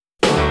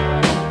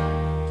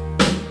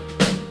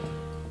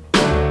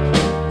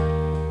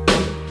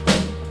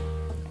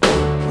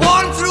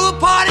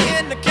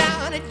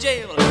county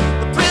jail.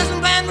 The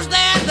prison band was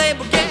there, they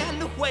began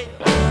to wail.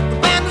 The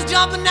band was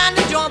jumping and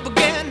the joint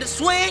began to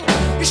swing.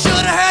 You should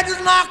have heard this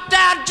knocked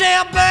out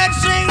jailbird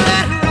sing.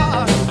 Let it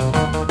rock,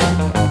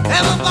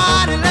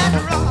 everybody let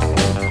it rock.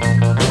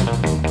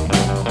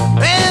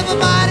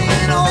 Everybody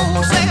in the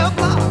whole cell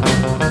block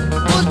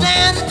was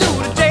dancing to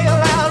the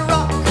jailhouse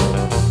rock.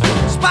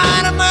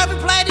 Spider Murphy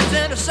played his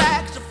tenor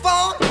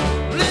saxophone.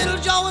 Little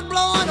Joe was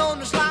blowing on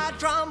the slide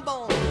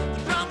trombone.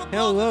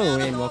 Hello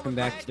and welcome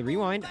back to The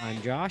Rewind.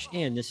 I'm Josh,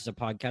 and this is a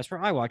podcast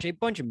where I watch a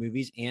bunch of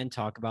movies and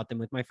talk about them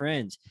with my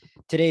friends.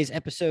 Today's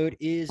episode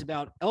is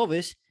about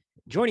Elvis.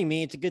 Joining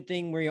me, it's a good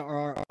thing we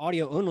are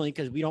audio only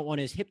because we don't want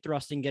his hip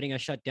thrusting getting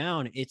us shut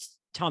down. It's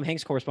Tom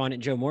Hanks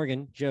correspondent Joe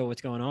Morgan. Joe,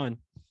 what's going on?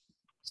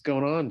 What's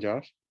going on,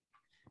 Josh?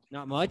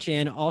 Not much.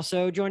 And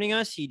also joining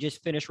us, he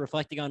just finished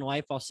reflecting on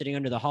life while sitting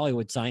under the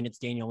Hollywood sign. It's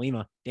Daniel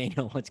Lima.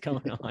 Daniel, what's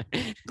going on?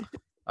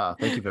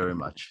 Thank you very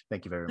much.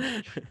 Thank you very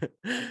much.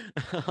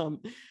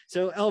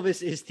 So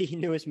Elvis is the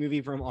newest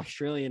movie from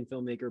Australian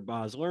filmmaker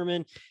Baz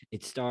Luhrmann.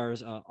 It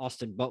stars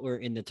Austin Butler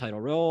in the title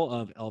role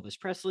of Elvis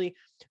Presley.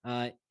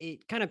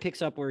 It kind of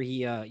picks up where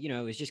he,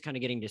 is just kind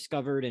of getting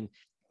discovered and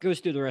goes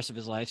through the rest of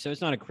his life. So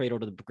it's not a cradle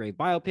to the grave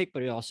biopic,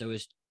 but it also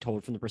is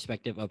told from the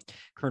perspective of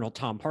Colonel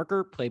Tom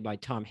Parker, played by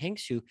Tom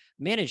Hanks, who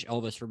managed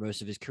Elvis for most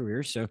of his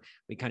career. So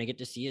we kind of get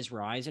to see his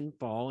rise and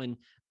fall and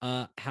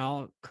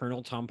how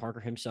Colonel Tom Parker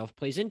himself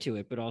plays into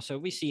it. But also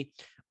we see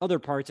other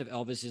parts of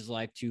Elvis's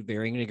life to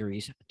varying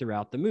degrees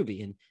throughout the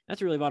movie. And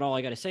that's really about all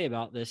I got to say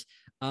about this.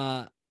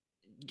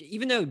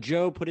 Even though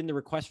Joe put in the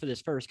request for this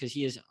first, because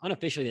he is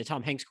unofficially the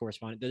Tom Hanks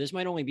correspondent, though this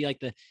might only be like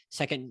the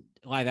second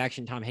live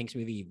action Tom Hanks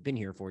movie you've been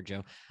here for,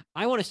 Joe.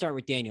 I want to start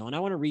with Daniel, and I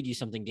want to read you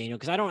something, Daniel,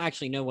 because I don't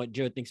actually know what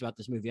Joe thinks about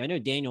this movie. I know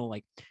Daniel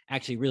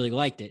actually really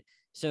liked it.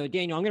 So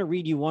Daniel, I'm going to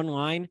read you one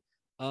line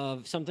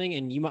of something,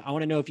 and I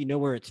want to know if you know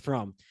where it's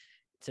from.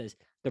 It says,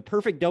 "The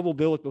perfect double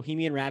bill with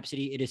Bohemian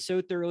Rhapsody. It is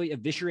so thoroughly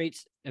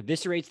eviscerates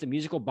the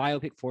musical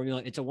biopic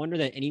formula. It's a wonder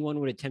that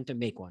anyone would attempt to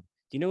make one."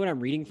 Do you know what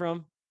I'm reading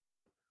from?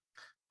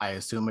 I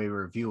assume a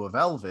review of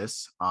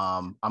Elvis.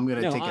 I'm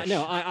going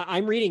to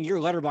I'm reading your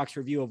Letterboxd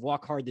review of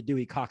Walk Hard, the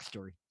Dewey Cox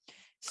story.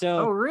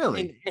 So, oh,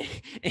 really?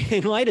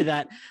 In light of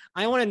that,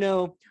 I want to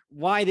know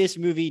why this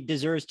movie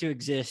deserves to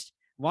exist,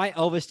 why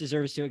Elvis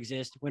deserves to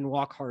exist when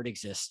Walk Hard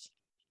exists.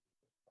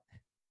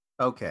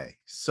 Okay,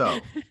 so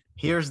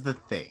here's the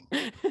thing.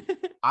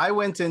 I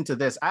went into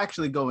this,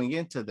 actually going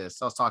into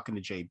this, I was talking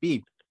to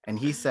JB, and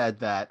he said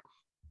that,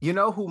 you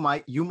know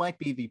you might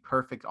be the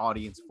perfect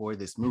audience for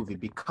this movie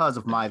because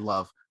of my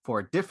love for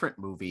a different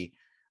movie,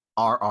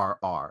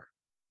 RRR.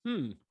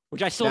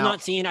 Which I still have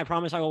not seen. I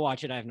promise I will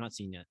watch it. I have not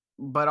seen yet.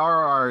 But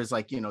RRR is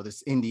like,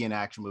 this Indian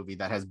action movie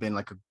that has been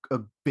like a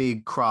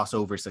big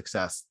crossover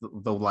success,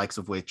 the likes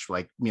of which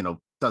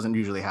doesn't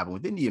usually happen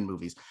with Indian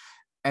movies.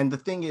 And the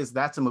thing is,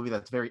 that's a movie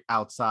that's very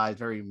outside,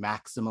 very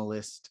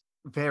maximalist,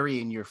 very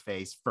in your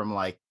face from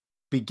like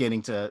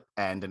beginning to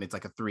end, and it's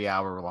like a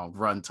 3-hour long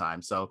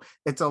runtime. So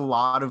it's a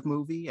lot of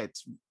movie.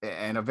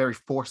 And a very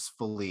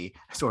forcefully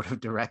sort of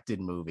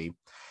directed movie.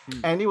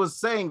 And he was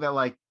saying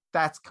that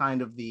that's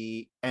kind of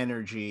the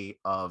energy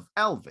of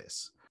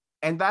Elvis.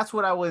 And that's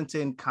what I went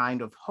in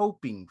kind of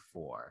hoping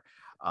for.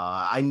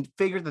 I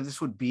figured that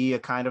this would be a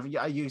kind of,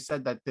 you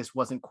said that this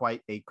wasn't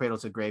quite a cradle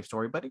to grave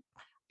story, but it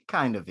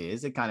kind of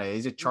is. It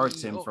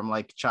charts him from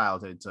like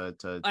childhood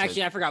to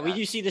actually, I forgot. We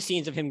do see the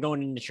scenes of him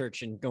going into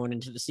church and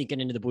sneaking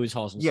into the blues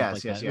halls and stuff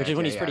like that, which is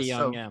when he's pretty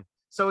young.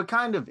 So it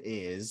kind of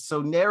is.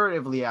 So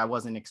narratively, I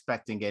wasn't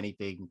expecting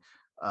anything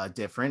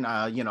different.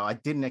 I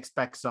didn't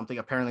expect something.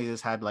 Apparently this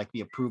had like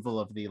the approval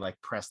of the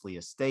like Presley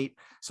estate.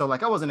 So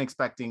like I wasn't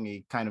expecting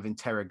a kind of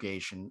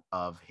interrogation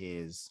of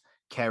his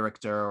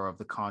character or of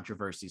the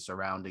controversy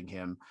surrounding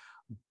him.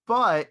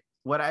 But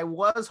what I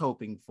was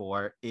hoping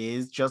for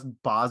is just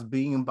Baz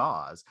being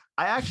Baz.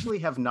 I actually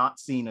have not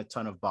seen a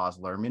ton of Baz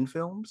Luhrmann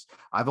films.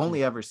 I've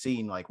only ever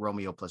seen like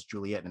Romeo plus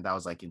Juliet, and that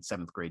was like in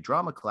 7th grade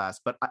drama class.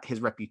 But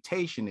his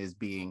reputation is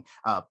being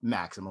a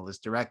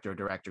maximalist director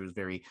who's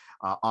very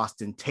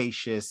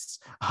ostentatious,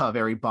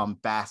 very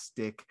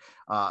bombastic,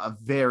 a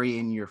very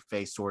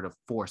in-your-face sort of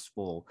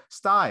forceful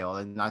style.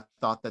 And I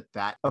thought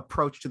that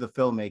approach to the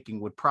filmmaking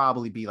would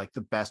probably be like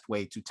the best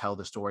way to tell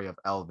the story of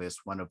Elvis,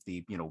 one of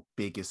the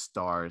biggest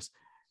stars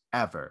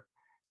ever.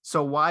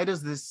 So why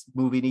does this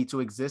movie need to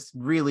exist?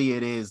 Really,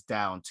 it is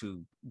down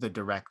to the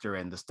director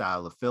and the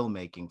style of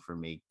filmmaking for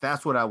me.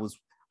 That's what I was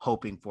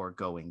hoping for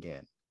going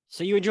in.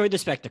 So you enjoyed the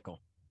spectacle?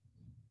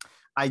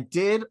 I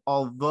did,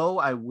 although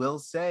I will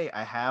say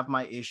I have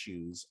my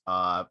issues.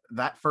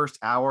 That first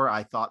hour,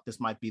 I thought this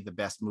might be the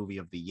best movie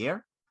of the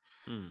year.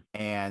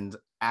 And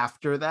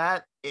after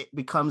that, it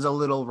becomes a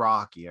little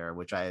rockier,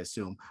 which I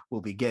assume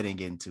we'll be getting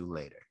into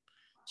later.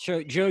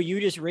 So, Joe,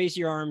 you just raised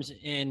your arms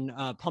and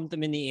pumped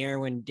them in the air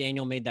when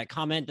Daniel made that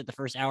comment that the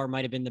first hour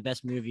might have been the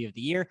best movie of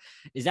the year.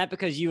 Is that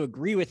because you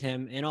agree with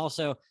him? And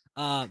also,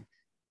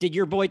 did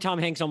your boy Tom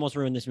Hanks almost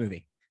ruin this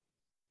movie?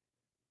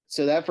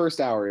 So that first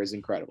hour is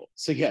incredible.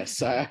 So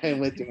yes, I am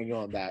with you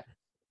on that.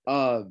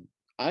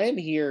 I am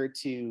here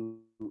to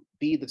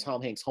be the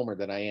Tom Hanks Homer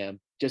that I am,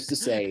 just to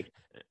say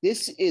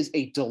this is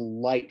a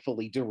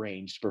delightfully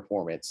deranged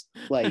performance.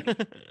 Like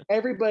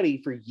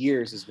everybody for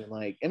years has been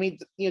like, I mean,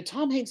 you know,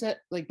 Tom Hanks had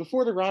like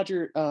before the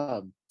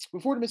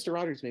Mr.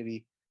 Rogers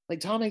movie, like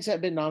Tom Hanks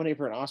had been nominated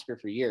for an Oscar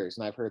for years,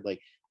 and I've heard like,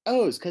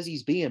 oh, it's because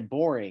he's being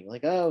boring.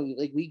 Like, oh,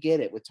 like we get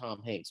it with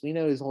Tom Hanks, we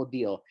know his whole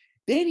deal.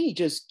 Then he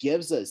just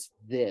gives us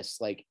this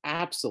like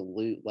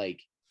absolute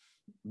like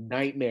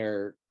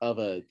nightmare of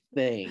a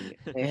thing,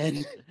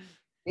 and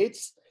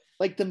it's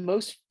like the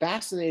most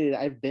fascinated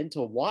I've been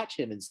to watch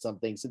him in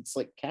something since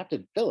like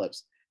Captain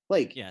Phillips.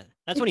 Like, yeah,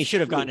 that's when he should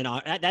have gotten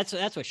an. That's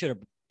what should have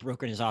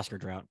broken his Oscar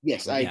drought.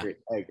 Yes, I agree.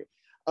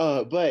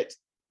 But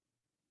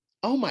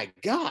oh my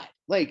god,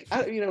 like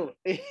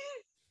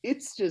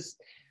it's just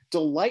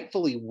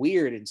delightfully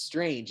weird and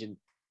strange, and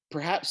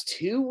perhaps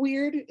too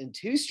weird and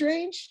too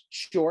strange.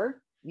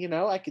 Sure, you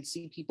know, I could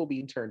see people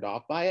being turned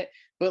off by it,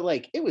 but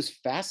like it was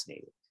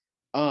fascinating.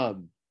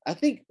 I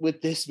think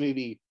with this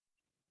movie,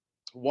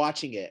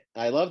 watching it,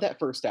 I love that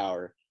first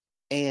hour,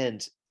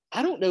 and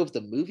I don't know if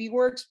the movie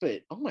works,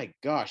 but oh my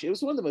gosh, it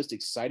was one of the most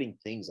exciting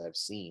things I've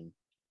seen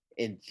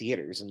in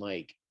theaters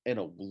in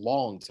a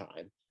long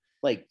time.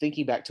 Like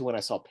thinking back to when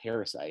I saw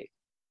Parasite,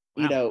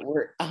 wow. You know,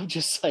 where I'm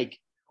just like,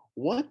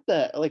 what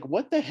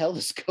the hell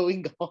is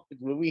going on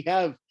when we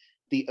have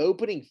the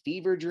opening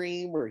fever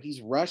dream where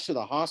he's rushed to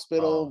the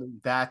hospital.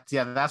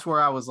 That's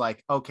where I was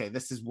like, okay,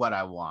 this is what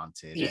I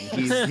wanted. Yeah.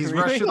 And he's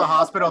rushed to the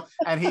hospital,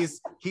 and he's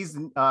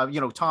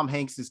Tom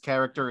Hanks's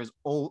character is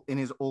in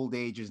his old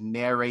age is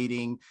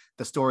narrating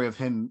the story of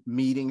him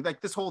meeting,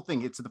 like this whole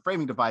thing. It's the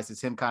framing device is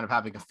him kind of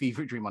having a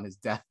fever dream on his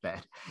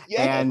deathbed.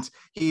 Yeah. And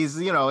he's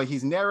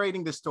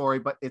narrating the story,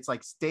 but it's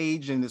like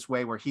staged in this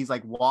way where he's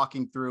like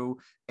walking through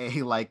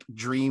a like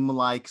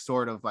dream-like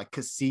sort of like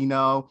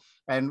casino,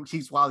 and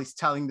while he's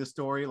telling the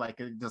story,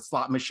 like the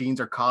slot machines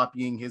are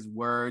copying his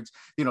words,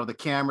 the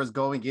camera's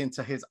going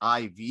into his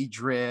IV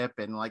drip,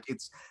 and like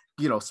it's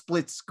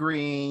split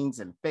screens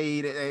and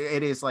fade.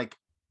 It is like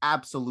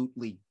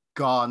absolutely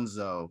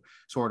gonzo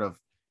sort of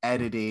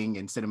editing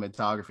and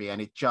cinematography,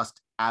 and it just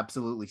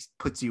absolutely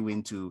puts you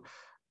into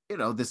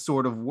this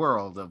sort of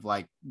world of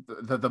like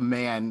the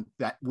man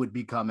that would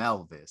become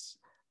Elvis.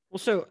 Well,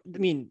 so I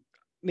mean,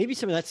 maybe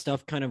some of that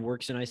stuff kind of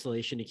works in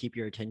isolation to keep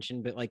your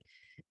attention, but like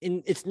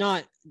it's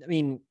not, I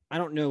mean, I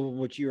don't know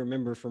what you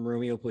remember from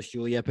Romeo plus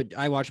Juliet, but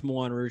I watched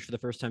Moulin Rouge for the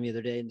first time the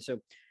other day, and so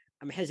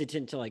I'm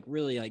hesitant to like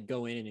really like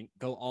go in and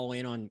go all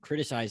in on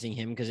criticizing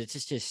him because it's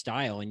just his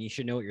style and you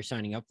should know what you're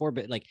signing up for.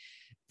 But like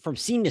from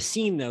scene to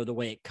scene, though, the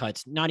way it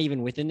cuts, not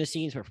even within the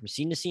scenes, but from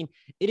scene to scene,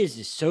 it is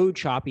just so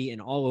choppy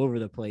and all over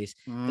the place.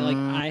 That,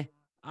 like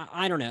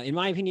I don't know. In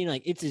my opinion,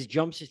 like it's just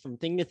jumps from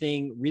thing to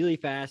thing really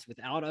fast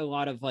without a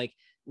lot of like.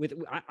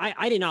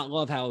 I did not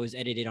love how it was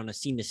edited on a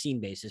scene to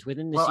scene basis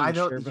within the scene. I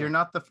know you're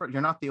not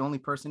the only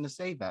person to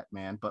say that,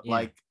 man, but yeah.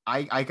 Like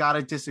I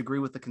gotta disagree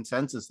with the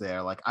consensus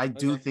there. Like I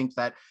do think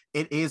that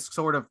it is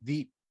sort of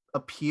the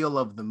appeal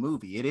of the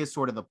movie. It is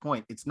sort of the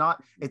point.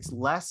 It's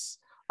less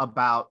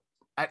about,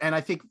 and I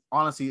think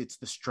honestly it's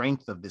the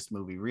strength of this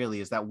movie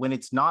really is that when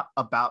it's not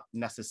about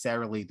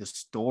necessarily the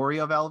story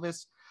of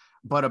Elvis,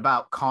 but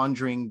about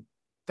conjuring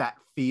that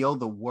feel,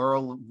 the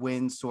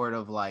whirlwind sort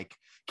of like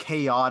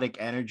chaotic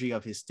energy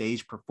of his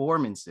stage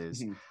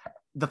performances. Mm-hmm.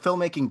 The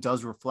filmmaking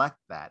does reflect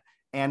that.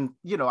 And,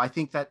 I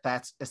think that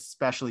that's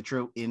especially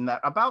true in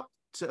that about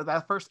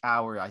that first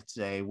hour, I'd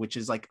say, which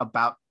is like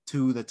about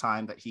to the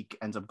time that he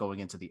ends up going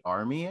into the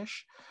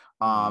army-ish.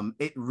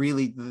 It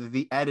really,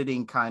 the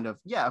editing kind of,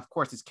 of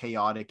course it's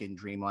chaotic and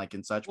dreamlike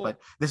and such, but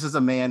this is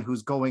a man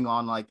who's going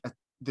on like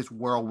this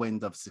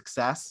whirlwind of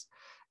success,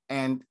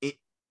 and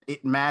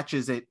it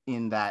matches it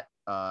in that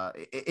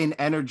in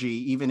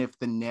energy, even if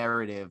the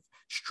narrative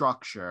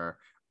structure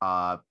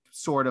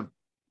sort of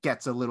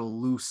gets a little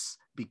loose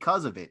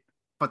because of it.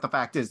 But the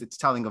fact is, it's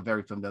telling a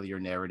very familiar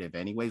narrative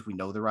anyways. We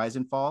know the rise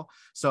and fall.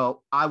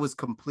 So I was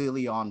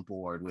completely on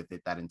board with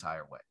it that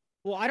entire way.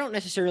 Well, I don't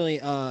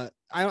necessarily, I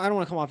don't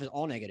want to come off as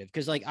all negative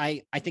because like,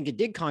 I think it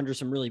did conjure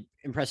some really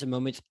impressive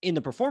moments in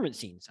the performance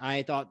scenes.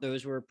 I thought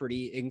those were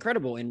pretty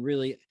incredible and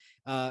really,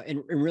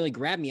 and really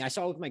grabbed me. I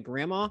saw it with my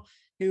grandma,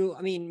 who,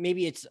 I mean,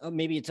 maybe it's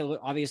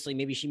obviously,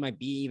 maybe she might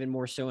be even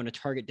more so in a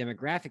target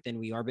demographic than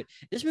we are, but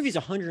this movie is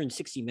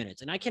 160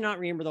 minutes. And I cannot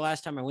remember the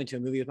last time I went to a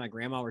movie with my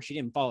grandma where she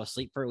didn't fall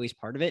asleep for at least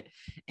part of it.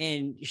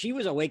 And she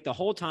was awake the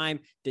whole time,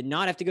 did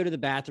not have to go to the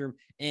bathroom,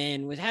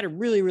 and had a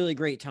really, really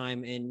great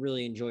time and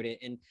really enjoyed it.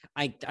 And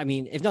I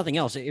mean, if nothing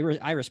else,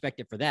 I respect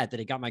it for that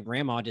it got my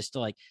grandma just to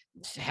like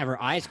have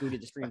her eyes glued to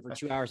the screen for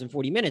 2 hours and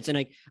 40 minutes.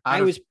 And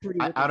I was pretty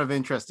out of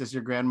interest. Is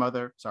your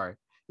grandmother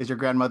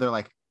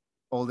like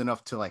old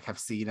enough to like have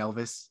seen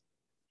Elvis?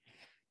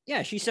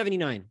 Yeah, she's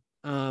 79.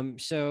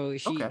 So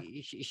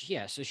Okay.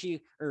 yeah, so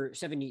she or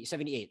 70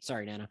 78.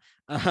 Sorry, Nana.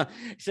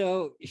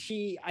 So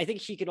I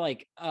think she could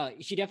like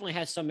she definitely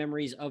has some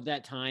memories of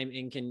that time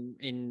and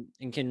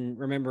can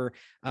remember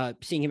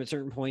seeing him at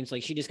certain points.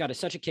 Like she just got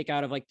such a kick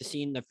out of like the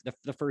scene,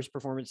 the first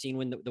performance scene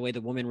when the way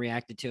the woman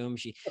reacted to him.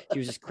 She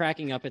was just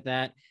cracking up at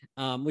that.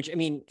 Which I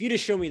mean, if you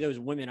just show me those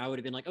women, I would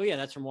have been like, oh yeah,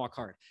 that's from Walk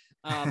Hard.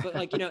 But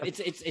like, you know,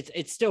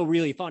 it's still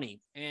really funny,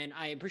 and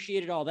I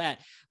appreciated all that.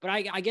 But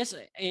I guess,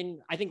 and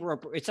I think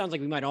it sounds like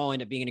we might all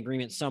end up being in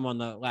agreement some on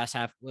the last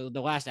half,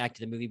 the last act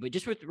of the movie, but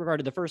just with regard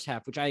to the first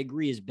half, which I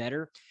agree is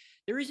better.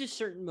 There is just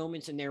certain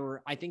moments in there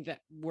where I think that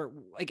where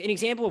like an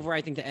example of where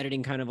I think the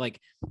editing kind of like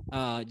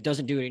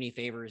doesn't do it any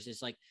favors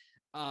is like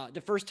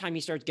the first time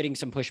he starts getting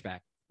some pushback,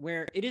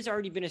 where it has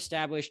already been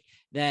established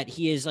that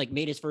he has like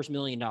made his first $1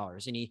 million,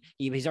 and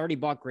he's already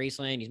bought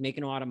Graceland. He's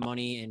making a lot of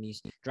money, and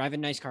he's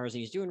driving nice cars, and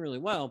he's doing really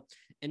well.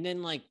 And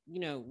then like, you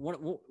know,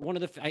 one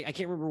of the, I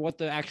can't remember what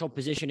the actual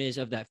position is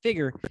of that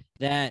figure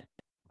that,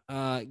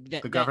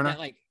 The governor? that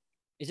like,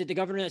 is it the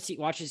governor that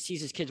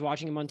sees his kids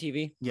watching him on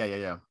TV?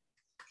 Yeah.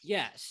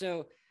 Yeah.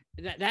 So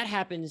that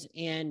happens.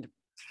 And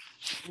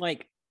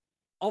like,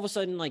 all of a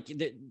sudden, like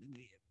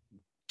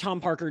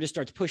Tom Parker just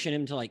starts pushing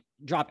him to like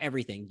drop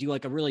everything, do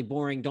like a really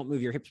boring, don't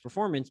move your hips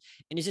performance.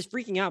 And he's just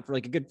freaking out for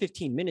like a good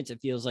 15 minutes.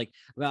 It feels like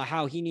about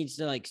how he needs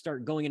to like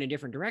start going in a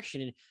different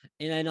direction.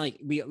 And then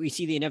like, we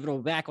see the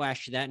inevitable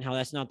backlash to that and how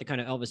that's not the kind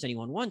of Elvis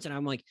anyone wants. And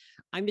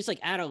I'm just like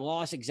at a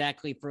loss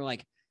exactly for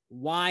like,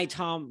 why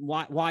Tom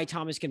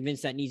is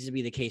convinced that needs to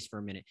be the case for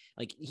a minute.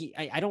 Like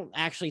I don't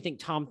actually think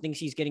Tom thinks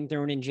he's getting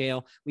thrown in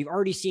jail. We've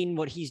already seen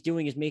what he's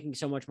doing is making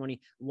so much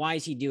money. Why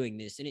is he doing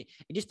this? And it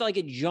just felt like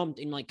it jumped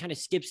and like kind of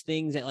skips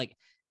things that like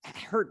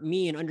hurt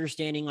me in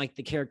understanding like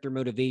the character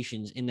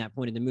motivations in that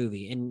point of the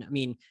movie. And I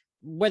mean,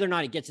 whether or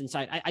not it gets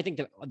inside, I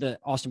think the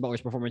Austin Butler's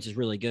performance is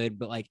really good,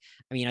 but like,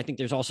 I mean, I think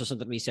there's also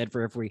something to be said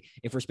for if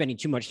we're spending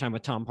too much time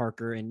with Tom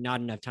Parker and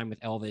not enough time with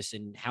Elvis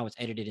and how it's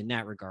edited in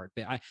that regard.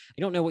 But I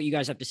don't know what you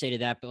guys have to say to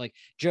that, but like,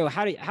 Joe,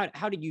 how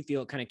did you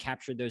feel it kind of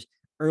captured those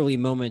early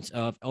moments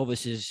of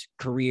Elvis's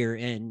career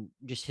and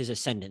just his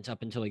ascendance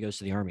up until he goes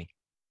to the army?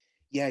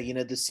 Yeah, you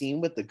know, the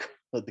scene with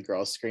the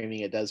girl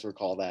screaming, it does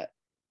recall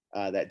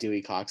that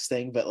Dewey Cox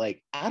thing, but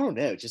like, I don't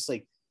know, just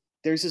like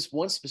there's this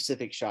one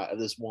specific shot of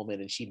this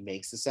woman and she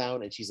makes the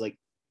sound and she's like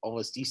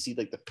almost, you see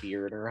like the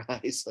fear in her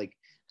eyes, like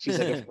she's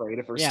like afraid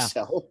of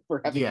herself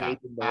for having made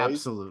the noise.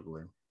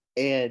 Absolutely.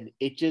 And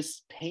it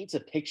just paints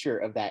a picture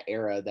of that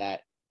era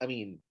that, I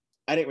mean,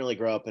 I didn't really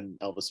grow up an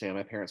Elvis fan.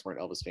 My parents weren't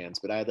Elvis fans,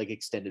 but I had like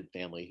extended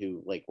family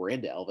who like were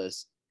into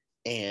Elvis,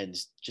 and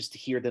just to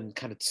hear them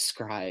kind of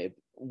describe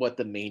what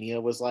the mania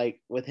was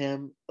like with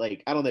him,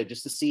 like, I don't know,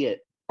 just to see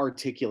it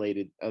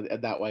articulated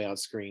that way on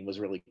screen was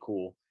really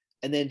cool.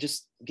 And then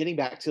just getting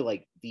back to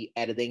like the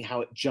editing, how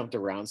it jumped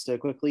around so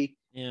quickly.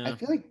 Yeah. I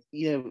feel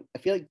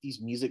like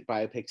these music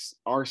biopics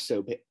are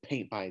so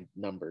paint by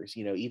numbers,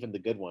 you know, even the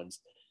good ones,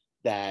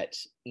 that,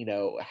 you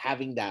know,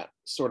 having that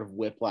sort of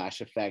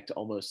whiplash effect,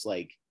 almost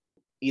like,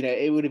 you know,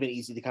 it would have been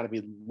easy to kind of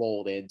be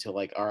lulled into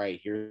like, all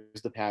right,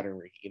 here's the pattern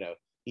where,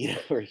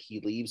 where he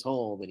leaves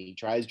home and he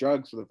tries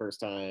drugs for the first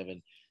time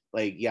and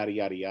like yada,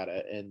 yada,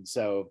 yada. And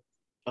so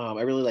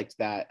I really liked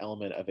that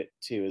element of it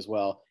too, as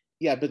well.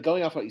 Yeah, but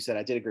going off what you said,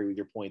 I did agree with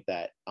your point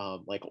that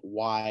like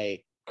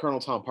why Colonel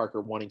Tom Parker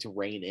wanting to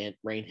rein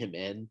him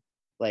in,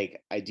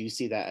 like I do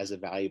see that as a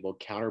valuable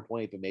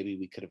counterpoint, but maybe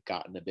we could have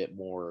gotten a bit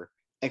more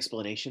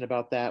explanation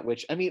about that.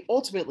 Which, I mean,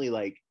 ultimately,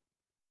 like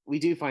we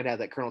do find out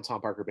that Colonel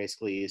Tom Parker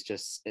basically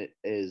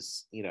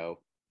is you know,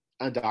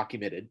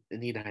 undocumented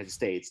in the United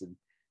States and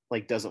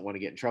like doesn't want to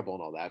get in trouble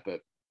and all that. But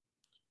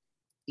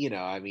you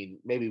know, I mean,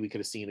 maybe we could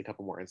have seen a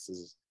couple more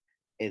instances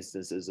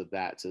of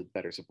that to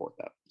better support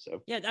that.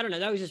 So yeah, I don't know,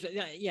 that was just,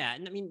 yeah,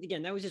 and I mean,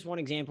 again, that was just one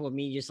example of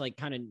me just like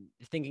kind of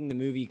thinking the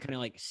movie kind of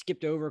like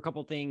skipped over a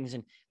couple things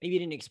and maybe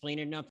didn't explain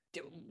it enough.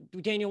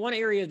 Daniel, one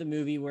area of the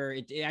movie where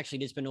it actually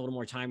did spend a little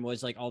more time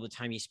was like all the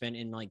time he spent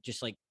in like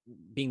just like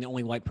being the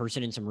only white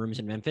person in some rooms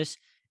in Memphis.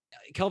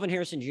 Kelvin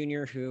Harrison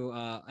Jr., who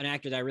an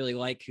actor that I really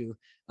like, who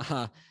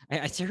I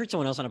heard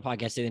someone else on a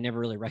podcast say they never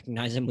really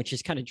recognize him, which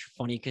is kind of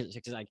funny because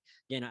like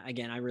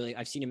again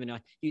I've seen him in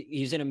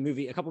he's in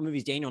a couple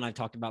movies. Daniel and I've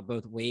talked about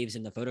both Waves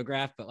and The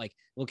Photograph, but like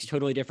looks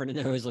totally different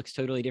in those, looks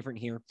totally different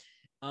here.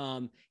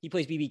 He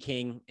plays BB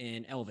King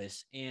in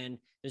Elvis, and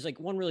there's like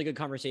one really good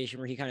conversation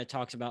where he kind of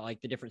talks about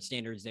like the different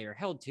standards they are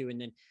held to,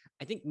 and then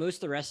I think most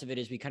of the rest of it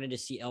is we kind of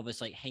just see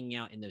Elvis like hanging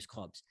out in those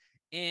clubs.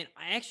 And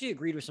I actually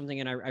agreed with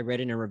something, and I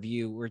read in a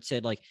review where it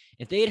said like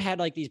if they had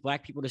like these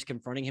black people just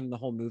confronting him the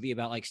whole movie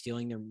about like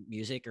stealing their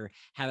music, or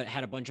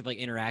had a bunch of like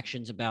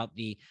interactions about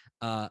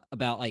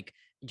about like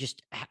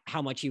just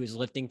how much he was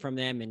lifting from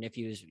them, and if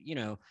he was, you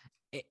know,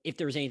 if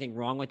there was anything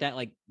wrong with that,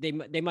 like they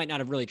might not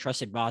have really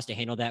trusted Baz to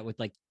handle that with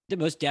like the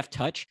most deft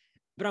touch.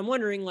 But I'm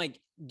wondering, like,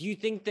 do you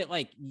think that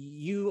like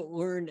you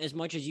learned as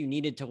much as you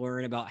needed to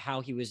learn about how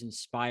he was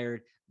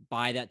inspired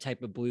by that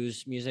type of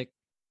blues music?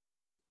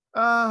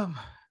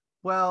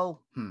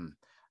 Well,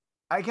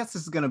 I guess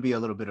this is going to be a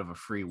little bit of a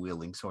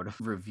freewheeling sort of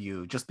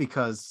review, just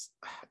because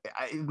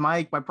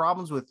my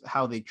problems with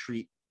how they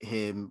treat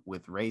him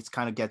with race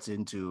kind of gets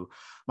into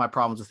my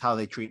problems with how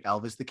they treat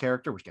Elvis the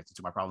character, which gets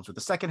into my problems with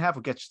the second half,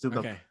 which gets to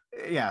the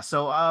yeah.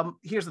 So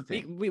here's the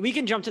thing. We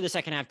can jump to the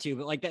second half too,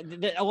 but like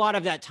a lot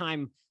of that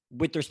time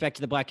with respect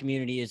to the Black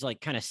community is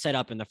like kind of set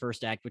up in the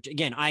first act, which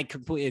again, I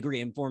completely agree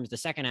informs the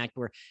second act,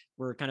 where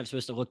we're kind of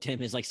supposed to look to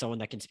him as like someone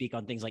that can speak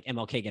on things like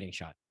MLK getting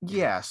shot.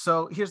 Yeah.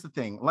 So here's the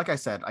thing. Like I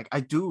said, like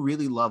I do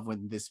really love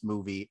when this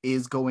movie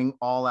is going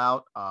all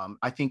out.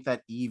 I think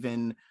that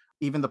even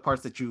the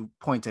parts that you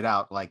pointed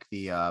out, like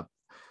the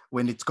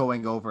when it's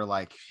going over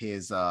like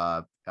his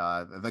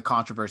the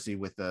controversy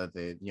with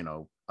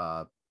the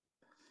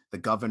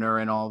governor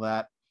and all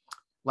that,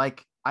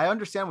 like I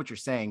understand what you're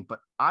saying, but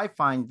I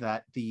find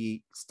that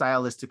the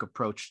stylistic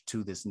approach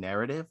to this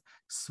narrative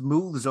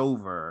smooths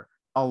over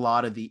a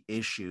lot of the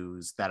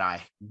issues that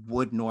I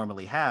would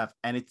normally have.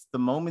 And it's the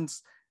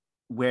moments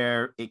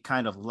where it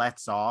kind of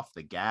lets off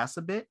the gas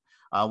a bit,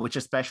 which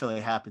especially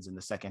happens in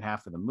the second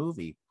half of the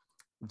movie,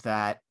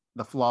 that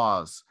the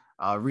flaws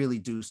really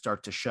do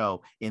start to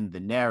show in the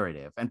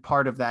narrative. And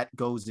part of that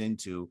goes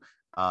into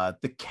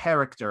the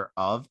character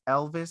of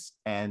Elvis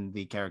and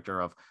the character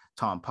of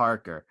Tom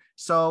Parker.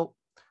 So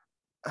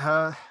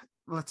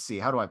let's see,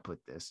 how do I put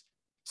this?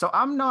 So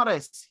I'm not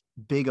as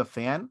big a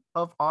fan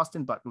of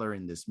Austin Butler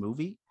in this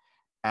movie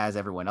as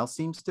everyone else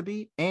seems to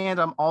be. And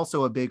I'm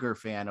also a bigger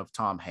fan of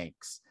Tom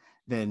Hanks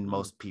than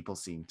most people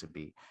seem to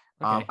be.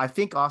 Okay. I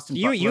think Austin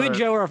you Butler... You and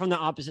Joe are from the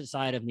opposite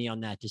side of me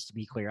on that, just to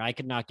be clear. I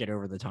could not get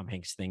over the Tom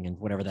Hanks thing and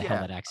whatever the hell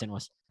that accent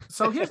was.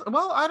 So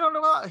I don't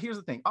know. Here's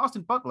the thing.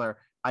 Austin Butler,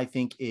 I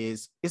think,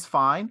 is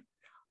fine,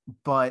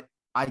 but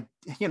I've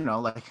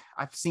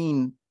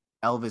seen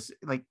Elvis,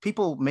 like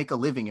people make a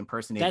living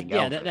impersonating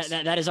Elvis.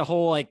 That is a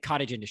whole like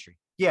cottage industry.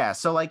 Yeah,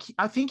 so like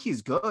I think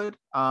he's good.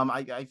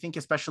 I think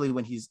especially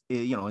when he's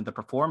in the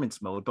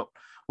performance mode, but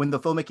when the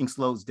filmmaking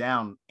slows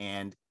down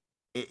and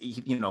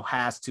you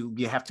have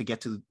to get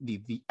to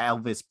the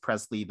Elvis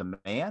Presley the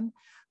man.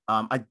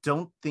 I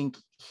don't think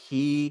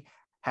he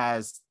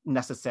has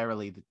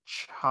necessarily the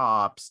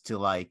chops to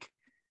like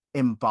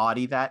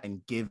embody that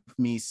and give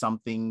me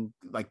something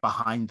like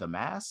behind the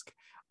mask,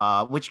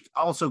 which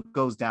also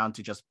goes down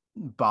to just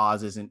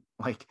Baz isn't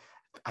like,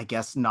 I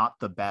guess, not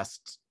the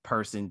best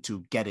person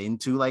to get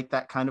into like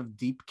that kind of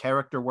deep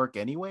character work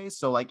anyway.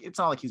 So like it's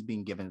not like he's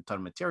being given a ton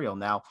of material.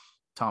 Now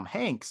Tom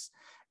Hanks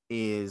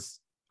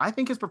I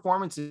think his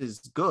performance is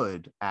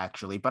good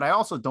actually, but I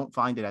also don't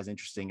find it as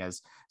interesting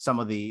as some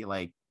of the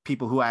like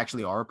people who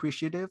actually are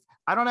appreciative.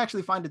 I don't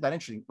actually find it that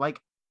interesting. Like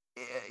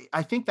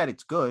I think that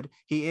it's good.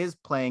 He is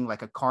playing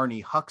like a carny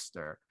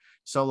huckster.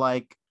 So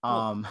like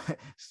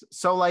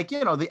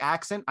the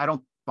accent, I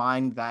don't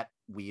find that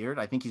weird.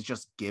 I think he's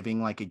just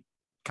giving like a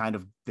kind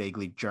of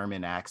vaguely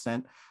German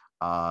accent.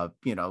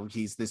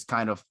 He's this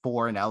kind of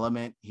foreign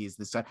element. He's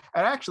this, it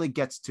actually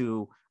gets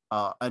to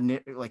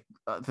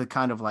the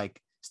kind of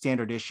like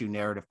standard issue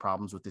narrative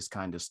problems with this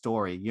kind of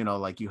story.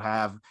 Like you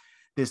have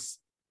this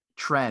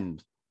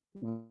trend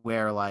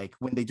where like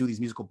when they do these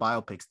musical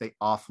biopics, they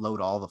offload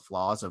all the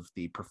flaws of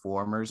the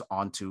performers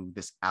onto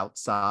this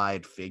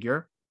outside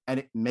figure, and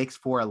it makes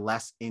for a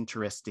less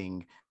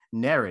interesting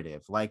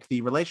narrative. Like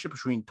the relationship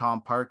between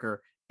Tom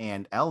Parker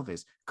and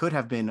Elvis could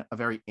have been a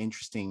very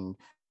interesting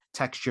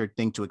textured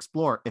thing to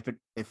explore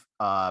if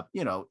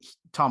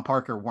Tom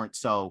Parker weren't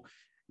so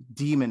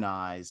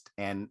demonized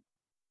and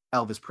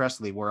Elvis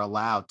Presley were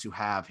allowed to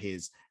have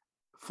his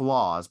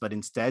flaws, but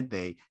instead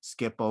they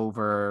skip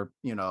over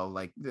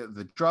like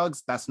the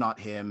drugs. That's not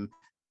him.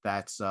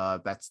 That's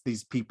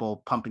these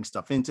people pumping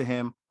stuff into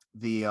him.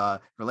 The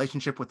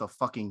relationship with a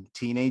fucking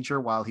teenager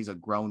while he's a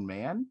grown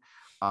man,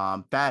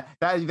 that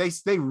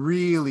they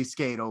really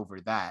skate over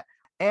that.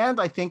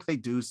 And I think they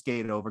do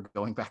skate over,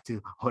 going back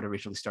to what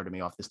originally started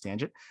me off this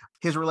tangent,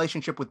 his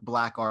relationship with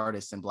Black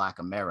artists and Black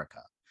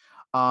America.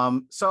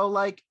 So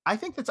like I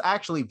think that's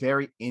actually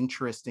very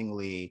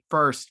interestingly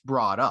first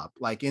brought up,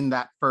 like in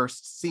that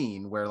first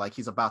scene where like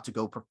he's about to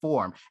go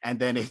perform, and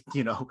then it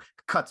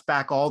cuts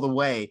back all the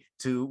way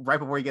to right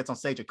before he gets on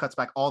stage. It cuts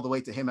back all the way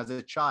to him as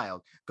a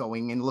child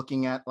going and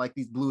looking at like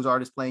these blues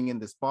artists playing in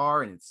this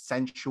bar, and it's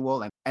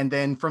sensual, and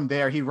then from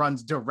there he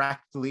runs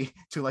directly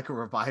to like a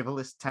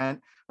revivalist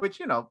tent,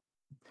 which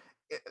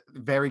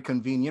very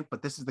convenient,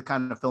 but this is the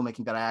kind of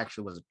filmmaking that I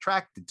actually was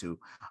attracted to.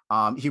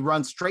 He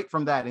runs straight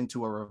from that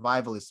into a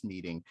revivalist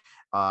meeting,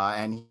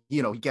 and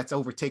he gets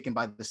overtaken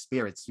by the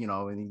spirits,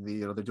 and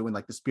they're doing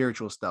like the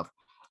spiritual stuff,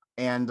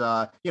 and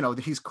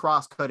he's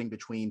cross-cutting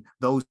between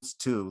those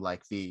two,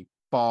 like the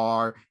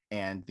bar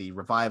and the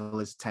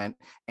revivalist tent,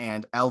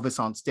 and Elvis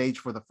on stage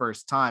for the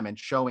first time, and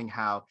showing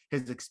how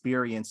his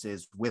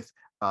experiences with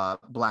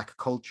Black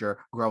culture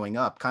growing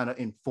up kind of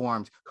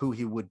informed who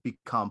he would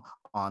become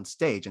on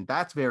stage. And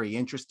that's very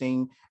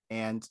interesting.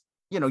 And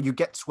you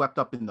get swept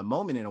up in the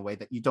moment in a way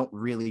that you don't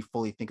really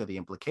fully think of the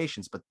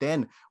implications. But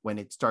then when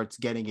it starts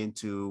getting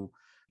into,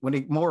 when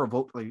it more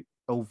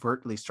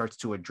overtly starts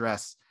to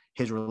address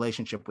his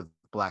relationship with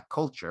Black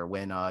culture,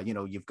 when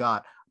you've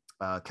got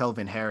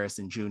Kelvin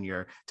Harrison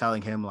Jr.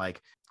 telling him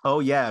like, oh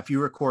yeah, if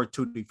you record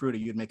Tutti Frutti,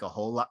 you'd make a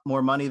whole lot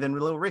more money than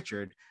Little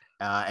Richard.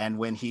 And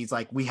when he's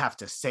like, we have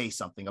to say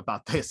something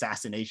about the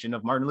assassination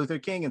of Martin Luther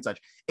King and such,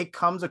 it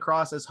comes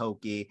across as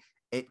hokey.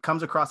 It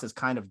comes across as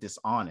kind of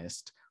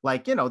dishonest.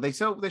 Like, you know, they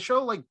show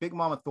like Big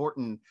Mama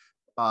Thornton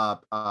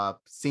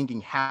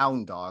singing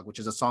Hound Dog, which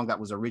is a song that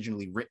was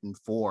originally written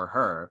for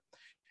her.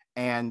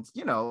 And,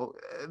 you know,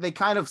 they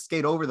kind of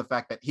skate over the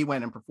fact that he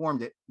went and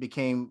performed it,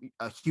 became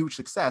a huge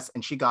success.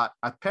 And she got,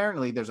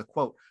 apparently there's a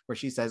quote where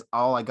she says,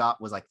 all I got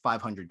was like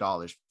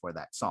 $500 for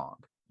that song.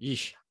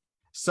 Yeesh.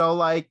 So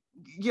like,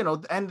 you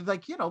know, and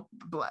like, you know,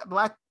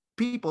 black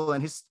people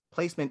and his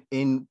placement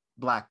in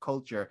Black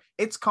culture,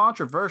 it's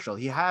controversial.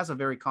 He has a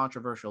very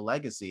controversial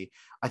legacy.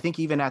 I think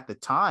even at the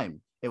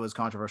time, it was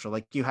controversial.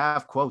 Like you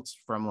have quotes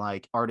from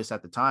like artists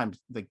at the time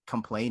like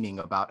complaining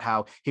about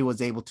how he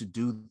was able to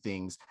do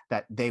things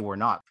that they were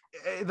not.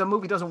 The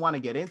movie doesn't want to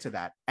get into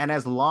that. And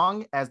as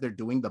long as they're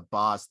doing the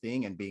Baz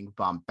thing and being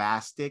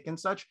bombastic and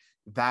such,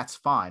 that's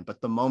fine.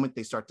 But the moment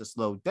they start to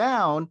slow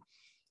down,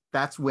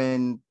 that's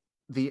when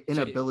the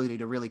inability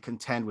to really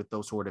contend with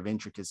those sort of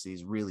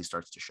intricacies really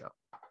starts to show.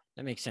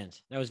 That makes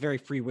sense. That was very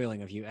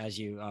freewheeling of you, as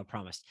you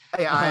promised.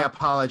 I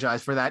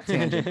apologize for that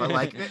tangent, but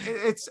like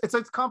it's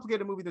a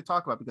complicated movie to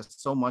talk about because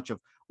so much of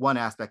one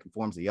aspect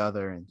informs the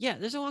other. And yeah,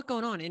 there's a lot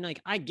going on, and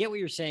like I get what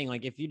you're saying.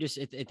 Like if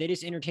they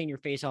just entertain your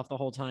face off the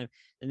whole time,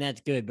 then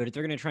that's good. But if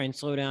they're gonna try and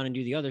slow down and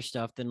do the other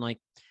stuff, then like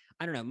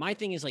I don't know. My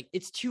thing is like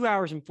it's 2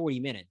 hours and 40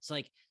 minutes.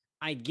 Like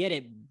I get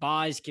it,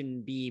 Baz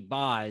can be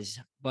Baz,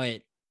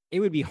 but it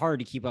would be hard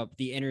to keep up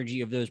the energy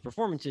of those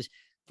performances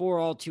for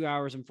all 2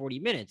 hours and 40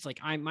 minutes. Like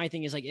my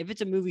thing is like, if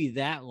it's a movie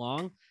that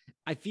long,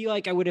 I feel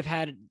like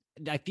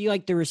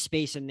there was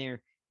space in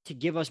there to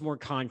give us more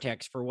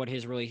context for what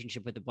his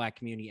relationship with the Black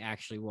community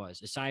actually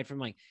was, aside from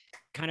like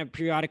kind of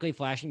periodically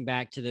flashing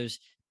back to those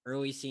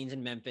early scenes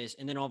in Memphis.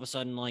 And then all of a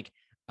sudden, like,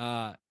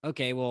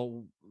 okay,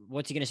 well,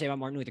 what's he going to say about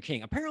Martin Luther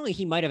King? Apparently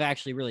he might've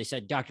actually really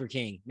said Dr.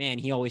 King, man,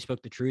 he always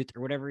spoke the truth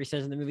or whatever he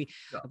says in the movie.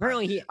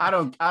 Apparently I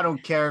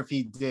don't care if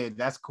he did.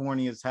 That's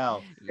corny as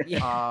hell.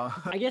 Yeah.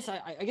 I guess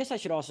I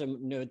should also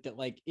note that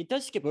like it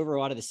does skip over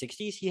a lot of the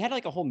 60s. He had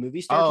like a whole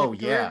movie star. Oh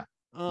yeah.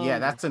 Yeah,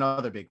 that's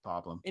another big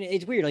problem. And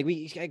it's weird. Like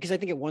because I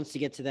think it wants to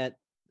get to that,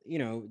 you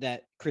know,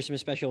 that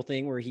Christmas special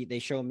thing where they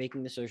show him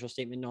making the social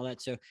statement and all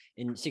that. So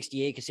in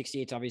 68, because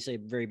 68 is obviously a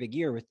very big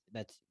year with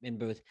that's in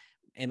both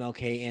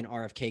MLK and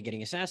RFK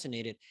getting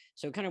assassinated.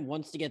 So it kind of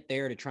wants to get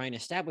there to try and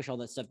establish all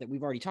that stuff that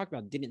we've already talked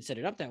about, didn't set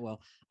it up that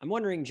well. I'm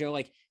wondering, Joe,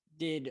 like,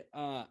 did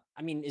you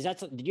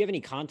have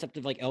any concept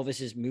of like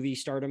Elvis's movie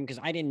stardom? Because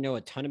I didn't know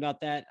a ton about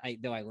that. I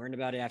learned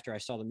about it after I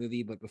saw the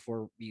movie, but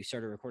before you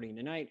started recording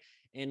tonight.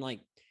 And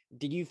like,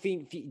 did you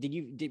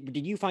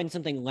find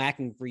something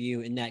lacking for you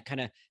in that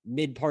kind of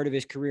mid part of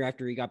his career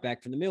after he got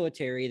back from the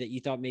military that you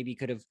thought maybe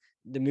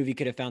the movie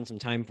could have found some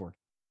time for?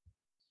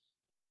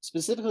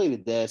 Specifically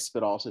to this,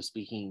 but also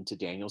speaking to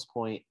Daniel's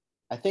point,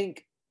 I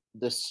think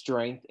the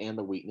strength and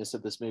the weakness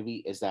of this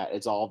movie is that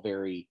it's all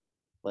very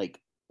like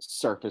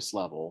surface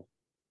level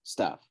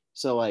stuff.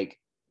 So like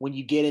when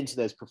you get into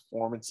those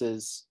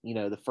performances, you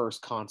know, the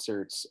first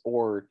concerts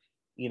or,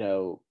 you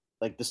know,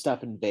 like the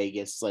stuff in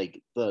Vegas,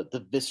 like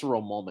the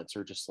visceral moments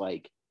are just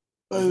like,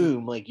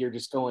 boom, like you're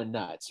just going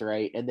nuts,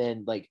 right? And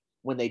then like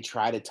when they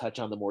try to touch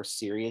on the more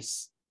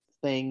serious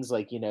things,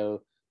 like, you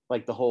know,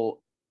 like the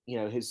whole, you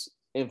know, his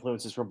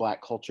influences from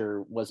Black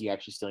culture, was he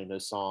actually stealing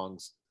those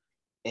songs?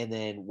 And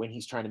then when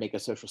he's trying to make a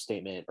social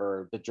statement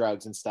or the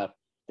drugs and stuff,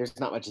 there's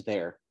not much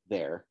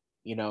there,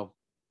 you know?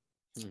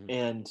 Mm-hmm.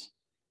 And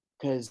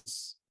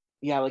because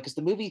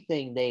the movie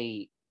thing,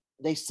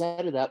 they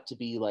set it up to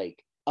be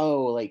like,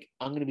 oh, like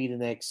I'm gonna be the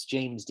next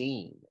James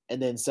Dean,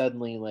 and then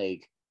suddenly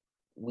like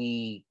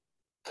we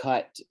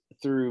cut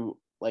through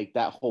like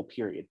that whole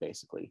period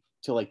basically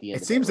to like the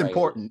end. It seems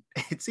important.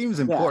 It seems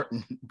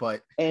important,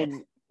 but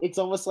and it's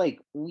almost like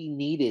we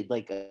needed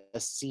like a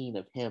scene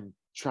of him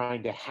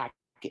trying to hack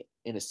it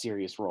in a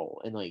serious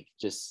role and like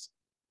just,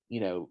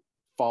 you know,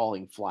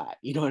 falling flat.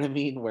 You know what I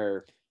mean?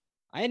 Where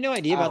I had no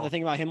idea about the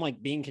thing about him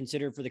like being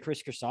considered for the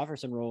Chris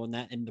Christopherson role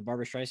in the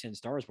Barbra Streisand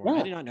Star Wars. Yeah.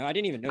 I did not know. I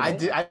didn't even know.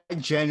 I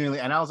genuinely,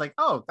 and I was like,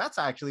 oh, that's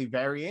actually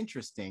very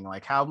interesting.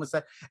 Like how was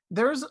that?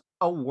 There's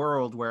a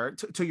world where,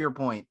 to your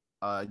point,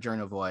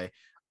 Journovoy,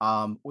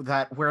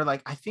 that where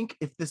like I think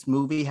if this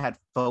movie had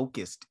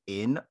focused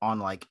in on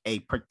like a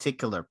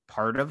particular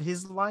part of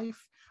his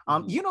life,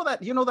 you know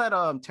that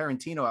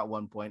Tarantino at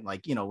one point,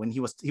 like, you know, when he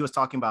was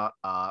talking about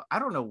I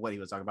don't know what he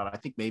was talking about. I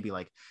think maybe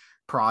like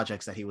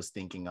projects that he was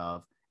thinking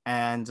of.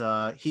 And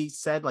he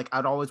said, like,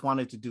 I'd always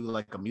wanted to do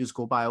like a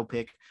musical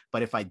biopic,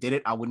 but if I did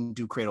it, I wouldn't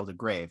do Cradle to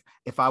Grave.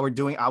 If I were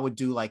doing, I would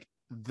do like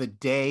the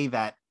day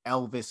that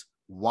Elvis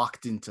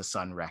walked into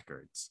Sun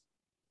Records,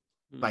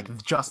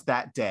 like just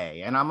that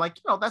day. And I'm like,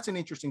 you know, that's an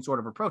interesting sort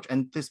of approach.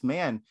 And this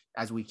man,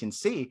 as we can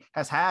see,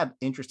 has had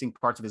interesting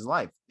parts of his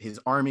life, his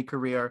army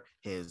career,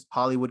 his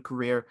Hollywood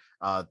career,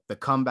 the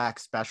comeback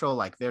special.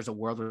 Like there's a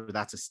world where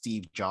that's a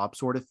Steve Jobs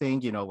sort of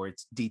thing, you know, where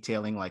it's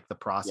detailing like the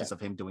process of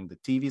him doing the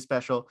TV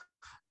special.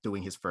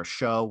 doing his first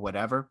show,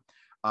 whatever.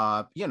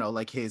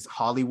 Like his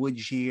Hollywood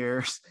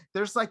years.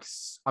 There's like,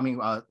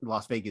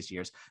 Las Vegas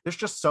years. There's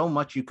just so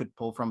much you could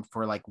pull from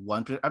for like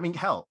one. I mean,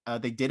 hell,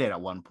 they did it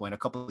at one point a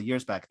couple of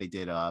years back. They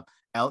did.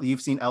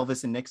 You've seen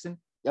Elvis and Nixon?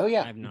 Oh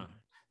yeah. I've not.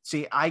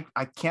 See, I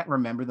can't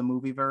remember the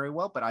movie very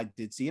well, but I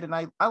did see it and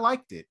I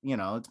liked it.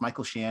 It's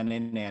Michael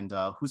Shannon and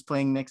who's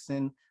playing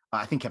Nixon?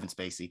 I think Kevin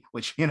Spacey,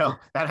 which, that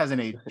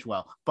hasn't aged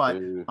well. But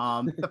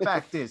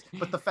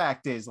the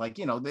fact is, like,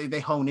 they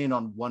hone in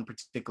on one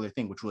particular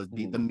thing, which was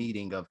the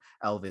meeting of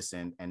Elvis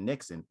and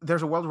Nixon.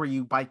 There's a world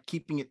where by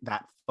keeping it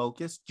that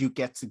focused, you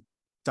get to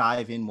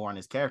dive in more on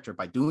his character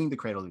by doing the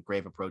cradle to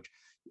grave approach.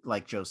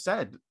 Like Joe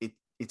said,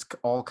 it's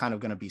all kind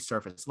of going to be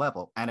surface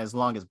level. And as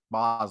long as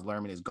Baz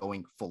Luhrmann is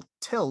going full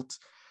tilt,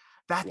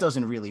 that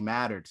doesn't really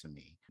matter to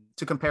me.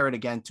 To compare it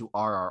again to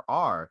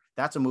RRR,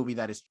 that's a movie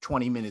that is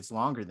 20 minutes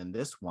longer than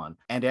this one.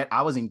 And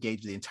I was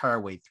engaged the entire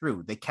way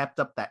through. They kept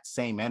up that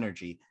same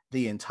energy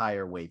the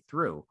entire way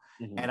through.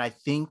 And I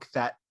think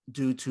that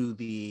due to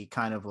the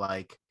kind of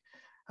like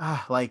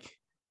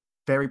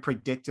very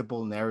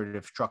predictable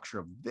narrative structure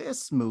of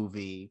this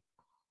movie,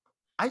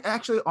 I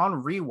actually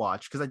on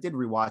rewatch, because I did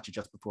rewatch it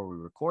just before we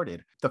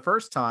recorded. The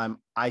first time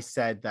I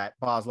said that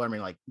Baz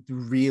Luhrmann like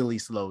really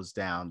slows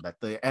down, that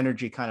the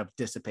energy kind of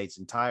dissipates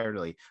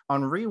entirely.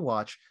 On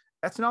rewatch,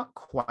 that's not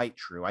quite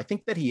true. I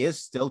think that he is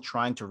still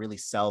trying to really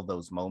sell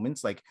those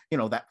moments, like,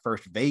 that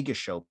first Vegas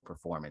show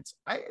performance.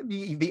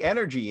 The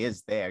energy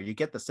is there. You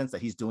get the sense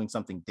that he's doing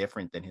something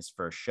different than his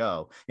first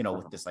show,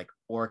 with this like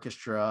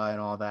orchestra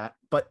and all that.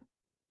 But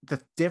the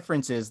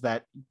difference is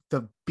that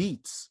the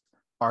beats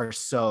are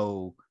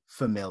so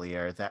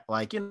familiar that,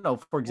 like,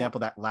 for example,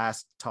 that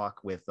last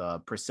talk with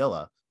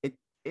Priscilla,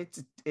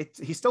 it's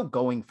he's still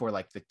going for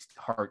like the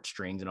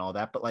heartstrings and all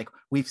that, but like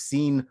we've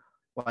seen,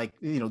 like,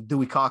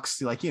 Dewey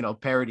Cox, like,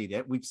 parodied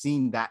it. We've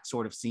seen that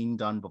sort of scene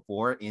done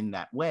before in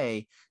that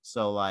way.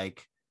 So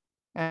like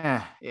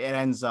it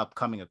ends up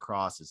coming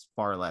across as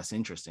far less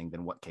interesting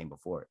than what came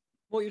before it.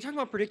 Well, you're talking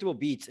about predictable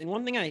beats. And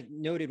one thing I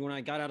noted when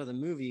I got out of the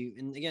movie,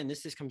 and again,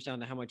 this just comes down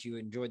to how much you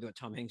enjoyed what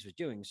Tom Hanks was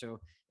doing. So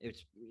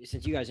it's,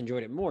 since you guys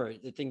enjoyed it more,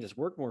 the thing that's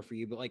worked more for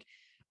you. But like,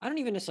 I don't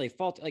even necessarily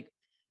fault, like,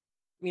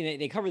 I mean,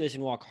 they cover this in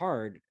Walk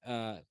Hard,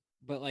 but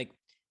like,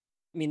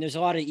 I mean, there's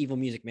a lot of evil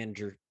music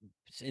managers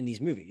in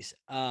these movies.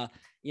 Paul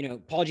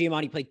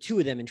Giamatti played two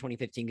of them in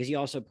 2015 because he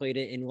also played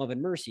it in Love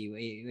and Mercy when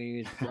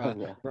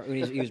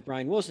he was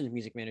Brian Wilson's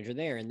music manager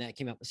there, and that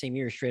came out the same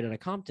year, Straight Outta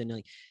Compton.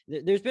 Like,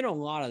 there's been a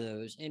lot of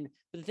those,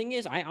 but the thing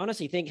is, I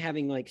honestly think,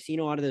 having like seen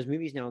a lot of those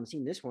movies now and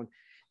seen this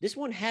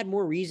one had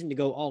more reason to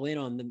go all in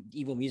on the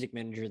evil music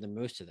manager than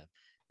most of them.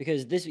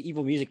 Because this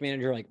evil music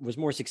manager like was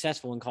more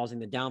successful in causing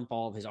the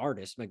downfall of his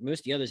artists. Like,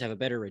 most of the others have a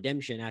better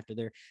redemption after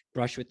their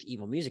brush with the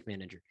evil music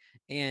manager.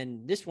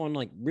 And this one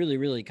like really,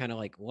 really kind of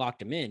like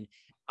locked him in.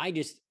 I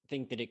just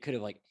think that it could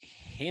have like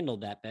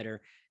handled that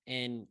better.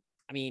 And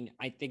I mean,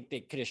 I think they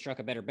could have struck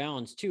a better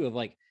balance too, of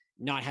like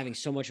not having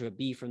so much of a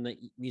beef from the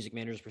music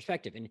manager's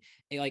perspective. And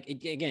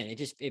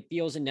it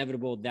feels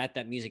inevitable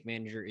that music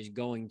manager is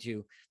going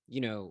to,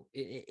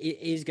 it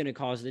is going to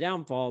cause the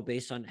downfall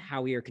based on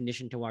how we are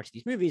conditioned to watch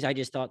these movies. I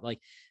just thought, like,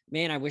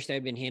 man, I wish that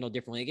had been handled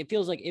differently. Like, it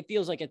feels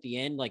like at the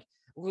end, like,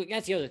 well,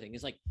 that's the other thing,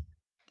 is like,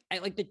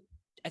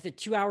 at the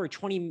 2 hour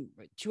 20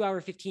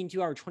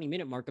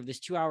 minute mark of this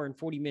 2 hour and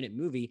 40 minute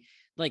movie,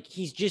 like,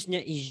 he's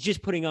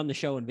just putting on the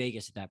show in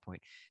Vegas at that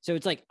point. So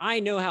it's like,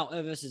 I know how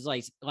Elvis's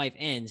life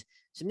ends.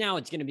 So now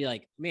it's going to be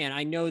like, man,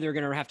 I know they're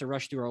going to have to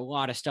rush through a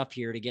lot of stuff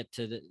here to get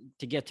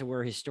to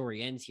where his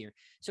story ends here.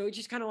 So it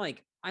just kind of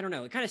like, I don't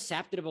know, it kind of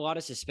sapped it of a lot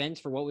of suspense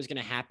for what was going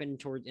to happen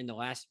in the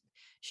last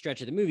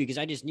stretch of the movie. Because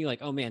I just knew,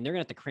 like, oh man, they're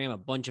going to have to cram a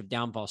bunch of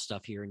downfall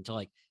stuff here into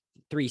like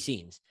 3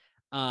 scenes.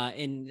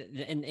 And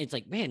it's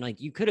like, man, like,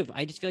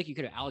 I just feel like you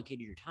could have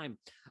allocated your time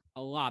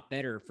a lot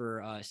better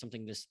for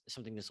something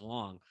this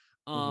long.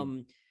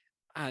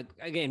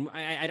 Again,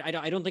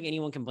 I don't think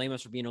anyone can blame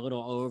us for being a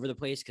little all over the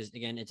place, because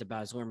again, it's a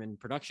Baz Luhrmann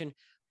production.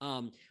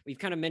 We've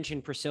kind of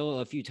mentioned Priscilla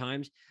a few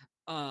times.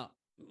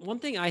 One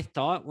thing I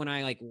thought when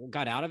I like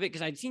got out of it,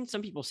 because I'd seen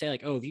some people say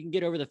like, oh, if you can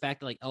get over the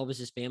fact that like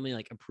Elvis's family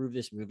like approved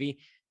this movie,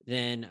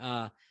 then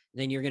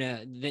you're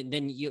gonna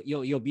then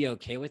you'll be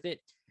okay with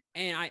it.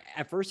 And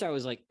at first I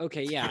was like,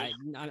 okay, yeah,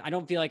 I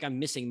don't feel like I'm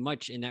missing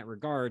much in that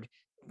regard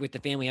with the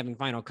family having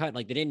final cut.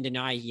 Like, they didn't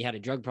deny he had a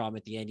drug problem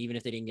at the end, even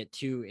if they didn't get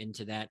too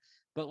into that.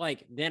 But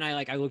like, then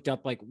I looked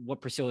up like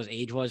what Priscilla's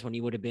age was when he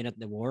would have been at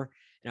the war.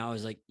 And I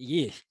was like,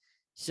 yeah.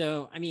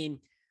 So, I mean,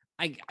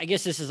 I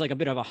guess this is like a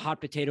bit of a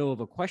hot potato of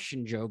a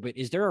question, Joe, but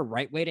is there a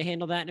right way to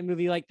handle that in a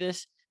movie like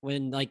this,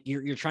 when like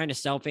you're trying to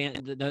sell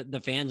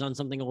the fans on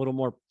something a little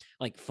more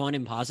like fun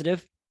and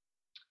positive?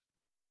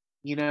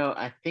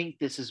 I think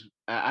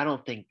I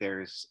don't think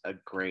there's a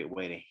great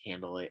way to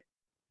handle it.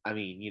 I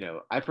mean,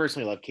 I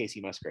personally love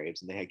Casey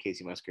Musgraves, and they had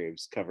Casey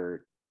Musgraves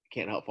cover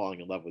Can't Help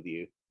Falling in Love with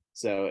You.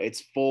 So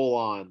it's full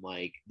on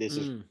like, this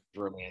is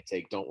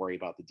romantic, don't worry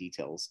about the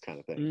details kind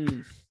of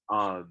thing.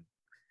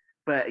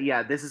 But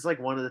yeah, this is like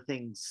one of the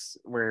things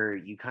where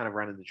you kind of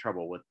run into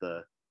trouble with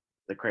the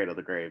cradle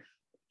to grave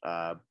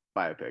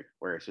biopic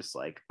where it's just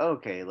like,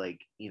 okay,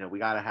 like, we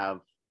gotta have,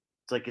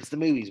 it's like, it's the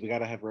movies, we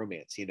gotta have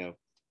romance,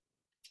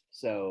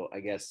 so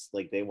I guess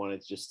like they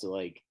wanted just to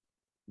like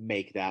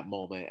make that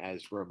moment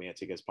as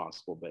romantic as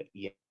possible. But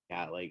yeah,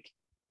 like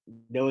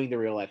knowing the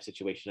real life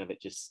situation of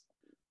it, just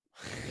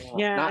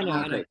Yeah, I know.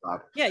 not great,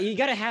 Bob. Yeah, you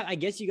gotta have. I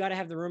guess you gotta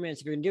have the romance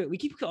if you're gonna do it. We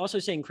keep also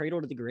saying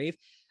cradle to the grave,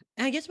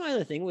 and I guess my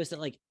other thing was that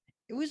like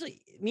it was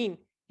like, I mean,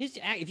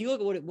 if you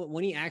look at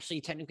when he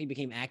actually technically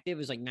became active, it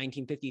was like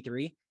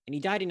 1953, and he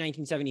died in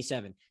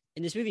 1977.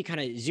 And this movie kind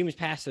of zooms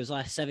past those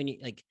last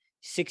like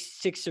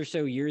six or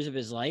so years of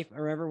his life,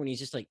 or whatever, when he's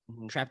just like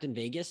trapped in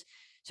Vegas.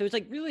 So it's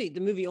like really the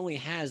movie only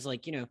has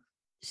like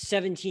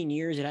 17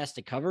 years it has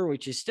to cover,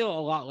 which is still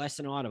a lot less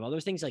than a lot of other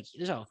things. Like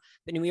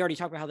but we already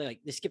talked about how they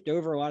skipped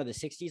over a lot of the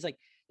 60s. Like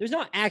there's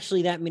not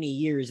actually that many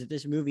years that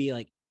this movie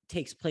like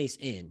takes place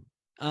in.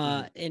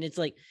 And it's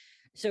like,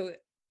 so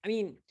I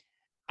mean,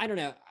 I don't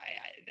know.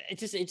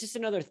 It's just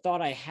another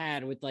thought I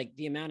had with like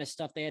the amount of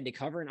stuff they had to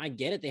cover. And I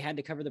get it, they had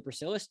to cover the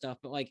Priscilla stuff,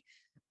 but like,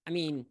 I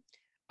mean,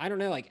 I don't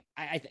know. Like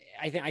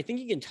I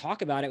think you can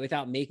talk about it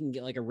without making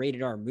it like a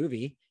rated R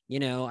movie.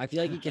 I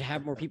feel like you could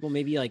have more people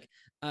maybe like,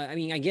 I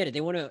mean, I get it.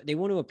 They want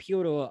to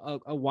appeal to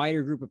a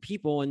wider group of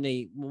people, and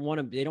they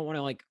don't want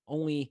to like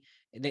only,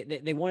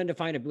 they wanted to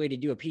find a way to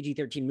do a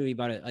PG-13 movie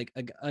about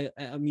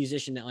a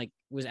musician that like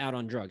was out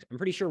on drugs. I'm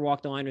pretty sure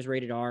Walk the Line was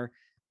rated R.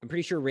 I'm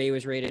pretty sure Ray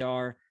was rated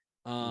R.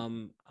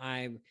 Walk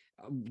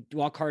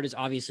Hard is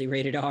obviously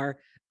rated R.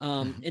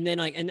 And then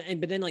like,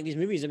 but then like these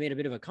movies have made a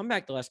bit of a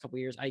comeback the last couple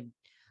of years. I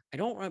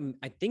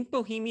think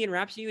Bohemian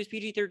Rhapsody was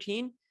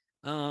PG-13.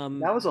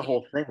 That was a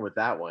whole thing with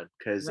that one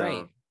because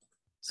right.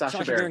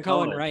 Sacha Baron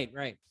Cohen,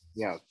 right.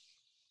 Yeah.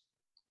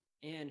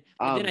 And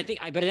then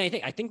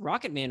I think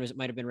Rocket Man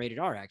might have been rated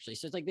R actually.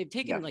 So it's like they've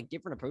taken like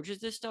different approaches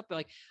to this stuff, but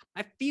like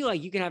I feel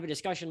like you can have a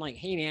discussion like,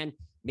 hey man,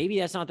 maybe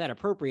that's not that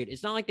appropriate.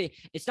 It's not like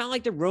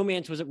the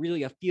romance was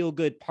really a feel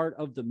good part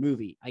of the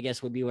movie, I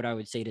guess would be what I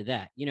would say to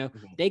that.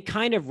 They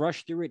kind of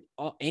rushed through it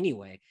all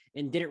anyway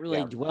and didn't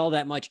really dwell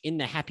that much in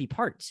the happy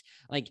parts.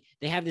 Like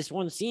they have this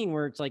one scene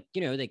where it's like,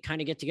 they kind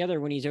of get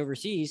together when he's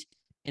overseas,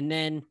 and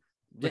then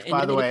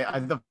by the way,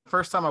 the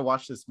first time I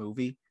watched this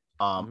movie,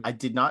 I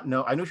did not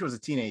know. I knew she was a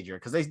teenager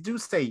because they do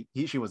say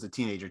she was a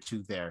teenager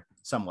to their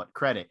somewhat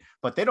credit,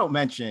 but they don't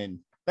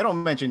mention.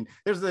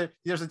 There's a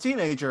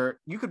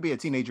teenager. You could be a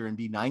teenager and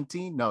be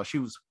 19. No, she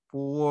was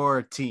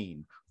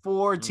 14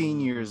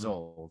 years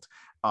old.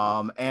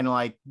 And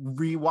like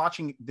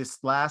rewatching this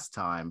last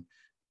time,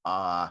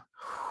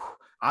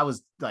 I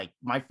was like,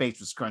 my face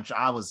was scrunched.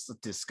 I was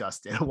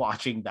disgusted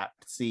watching that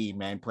scene,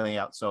 man, playing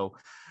out so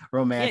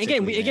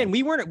romantic.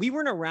 We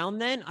weren't around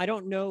then. I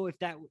don't know if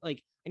that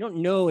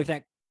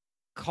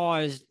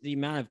caused the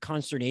amount of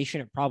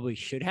consternation it probably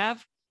should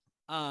have.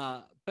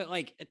 But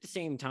like at the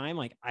same time,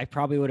 like I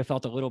probably would have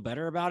felt a little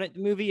better about it,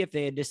 the movie, if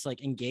they had just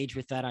like engaged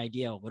with that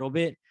idea a little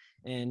bit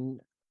and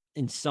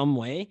in some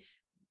way,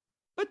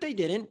 but they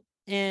didn't.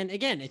 And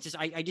again, it's just,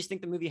 I just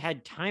think the movie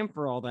had time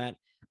for all that.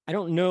 I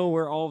don't know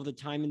where all of the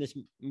time in this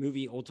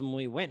movie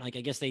ultimately went. Like,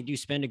 I guess they do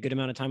spend a good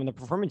amount of time on the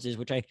performances,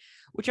 which I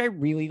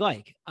really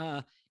like,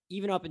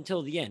 even up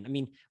until the end. I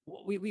mean,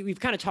 we've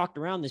kind of talked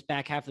around this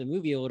back half of the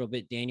movie a little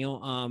bit, Daniel,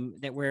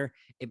 that where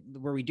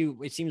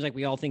it seems like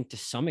we all think to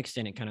some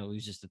extent it kind of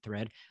loses the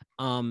thread.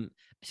 So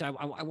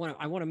I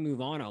want to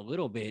move on a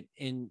little bit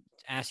and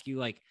ask you,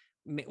 like,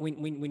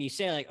 when you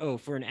say like, oh,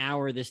 for an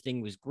hour, this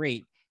thing was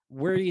great,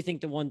 where do you think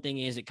the one thing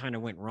is it kind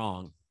of went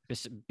wrong?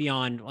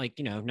 Beyond, like,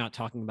 not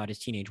talking about his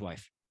teenage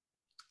wife.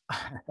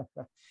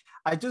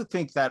 I do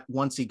think that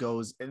once he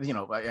goes,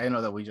 I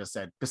know that we just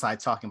said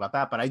besides talking about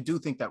that, but I do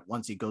think that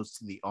once he goes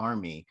to the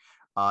army,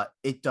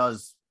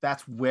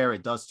 that's where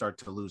it does start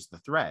to lose the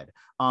thread,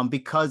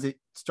 because it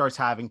starts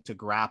having to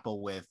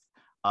grapple with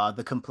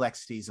the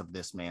complexities of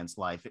this man's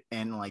life.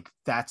 And like,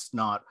 that's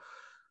not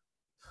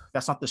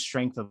the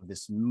strength of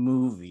this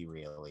movie,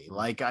 really.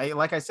 Like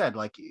I said,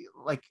 like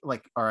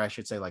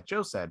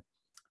Joe said,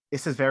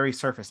 this is very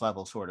surface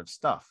level sort of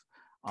stuff,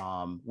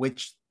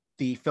 which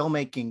the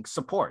filmmaking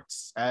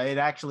supports. It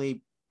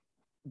actually,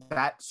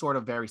 that sort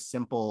of very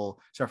simple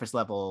surface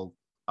level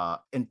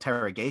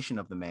interrogation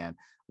of the man,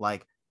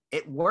 like,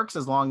 it works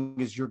as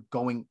long as you're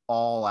going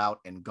all out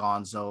and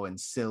gonzo and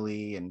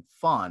silly and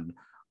fun.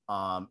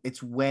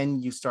 It's when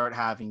you start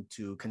having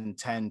to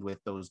contend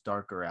with those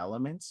darker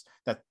elements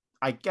that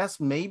I guess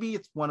maybe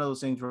it's one of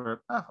those things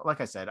where,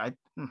 like I said,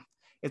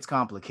 it's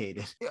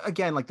complicated.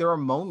 Again, like, there are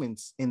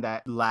moments in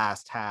that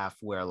last half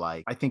where,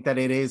 like, I think that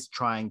it is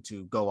trying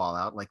to go all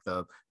out. Like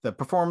the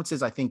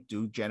performances, I think,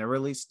 do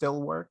generally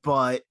still work,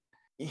 but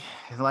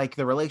like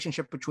the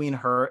relationship between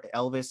her,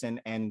 Elvis, and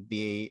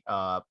the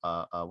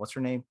what's her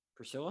name?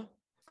 Priscilla.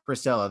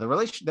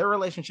 Their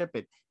relationship,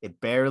 it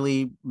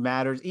barely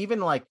matters.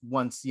 Even like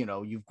once,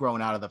 you've grown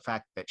out of the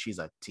fact that she's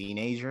a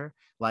teenager,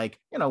 like,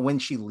 when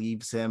she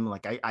leaves him,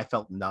 like I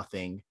felt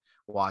nothing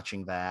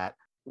watching that.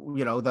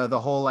 The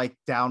whole like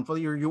downfall,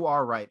 you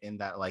are right in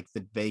that, like,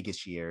 the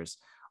Vegas years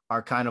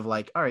are kind of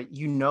like, all right,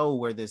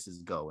 where this is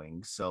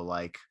going. So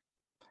like,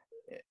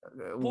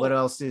 What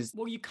else is?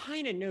 Well, you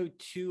kind of know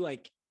too,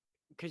 like,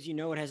 because you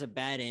know it has a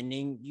bad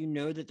ending. You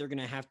know that they're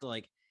gonna have to,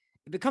 like,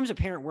 it becomes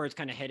apparent where it's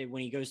kind of headed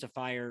when he goes to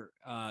fire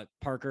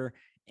Parker,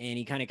 and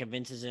he kind of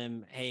convinces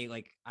him, hey,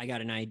 like, I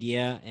got an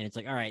idea, and it's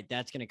like, all right,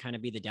 that's gonna kind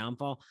of be the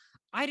downfall.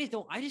 I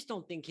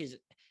don't think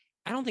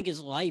his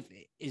life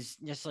is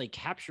necessarily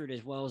captured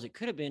as well as it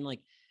could have been.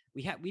 Like,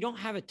 we don't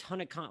have a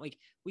ton of like,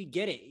 we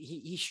get it.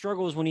 He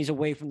struggles when he's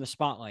away from the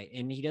spotlight,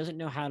 and he doesn't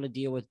know how to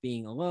deal with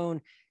being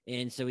alone.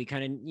 And so he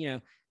kind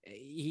of,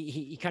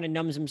 he kind of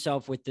numbs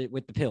himself with the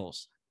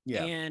pills.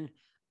 Yeah. And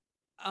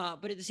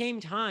but at the same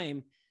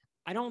time,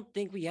 I don't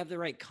think we have the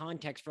right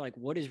context for like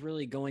what is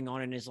really going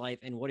on in his life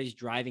and what is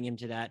driving him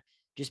to that,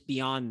 just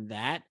beyond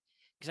that.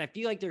 Because I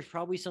feel like there's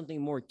probably something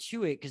more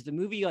to it, because the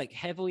movie like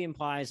heavily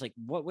implies like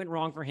what went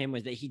wrong for him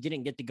was that he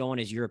didn't get to go on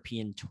his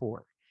European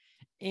tour.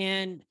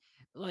 And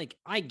like,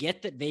 I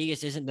get that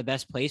Vegas isn't the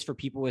best place for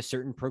people with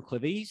certain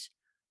proclivities,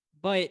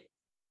 but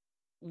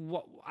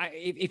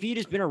if he'd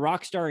just been a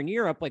rock star in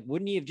Europe, like,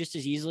 wouldn't he have just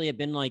as easily have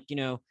been like,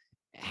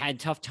 had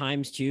tough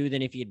times too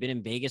than if he had been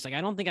in Vegas? Like, I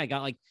don't think I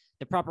got like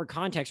the proper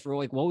context for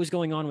like what was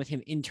going on with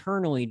him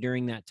internally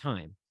during that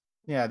time.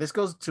 Yeah, this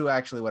goes to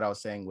actually what I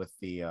was saying with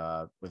the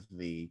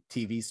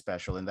TV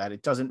special, in that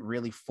it doesn't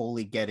really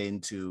fully get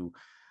into,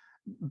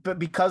 but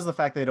because of the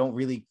fact they don't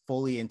really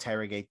fully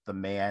interrogate the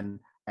man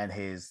and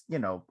his,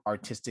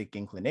 artistic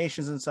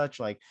inclinations and such,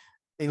 like,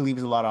 it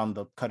leaves a lot on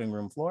the cutting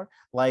room floor.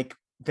 Like,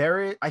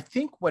 I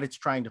think what it's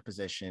trying to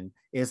position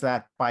is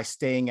that by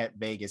staying at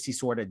Vegas, he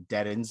sort of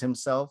deadens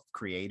himself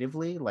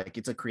creatively. Like,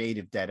 it's a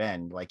creative dead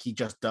end. Like, he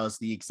just does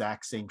the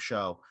exact same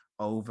show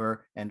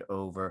over and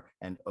over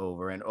and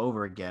over and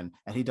over again,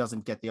 and he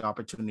doesn't get the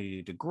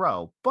opportunity to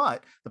grow.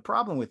 But the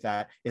problem with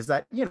that is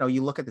that,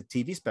 you look at the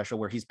TV special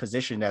where he's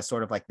positioned as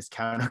sort of like this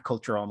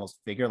counterculture almost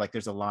figure. Like,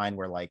 there's a line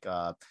where like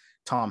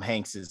Tom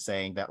Hanks is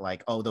saying that,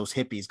 like, oh, those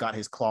hippies got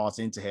his claws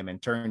into him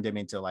and turned him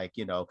into, like,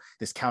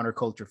 this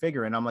counterculture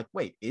figure. And I'm like,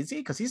 wait, is he?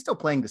 Because he's still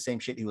playing the same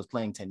shit he was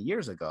playing 10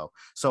 years ago.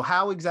 So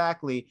how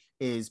exactly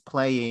is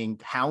playing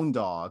Hound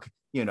Dog,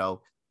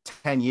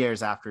 10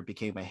 years after it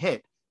became a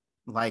hit,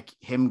 like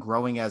him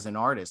growing as an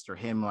artist, or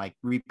him like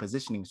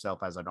repositioning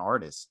himself as an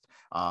artist?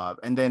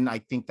 And then I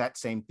think that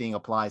same thing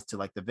applies to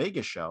like the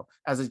Vegas show,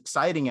 as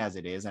exciting as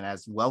it is and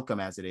as welcome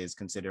as it is,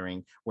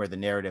 considering where the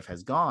narrative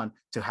has gone,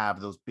 to have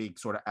those big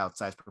sort of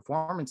outsized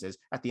performances.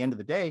 At the end of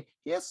the day,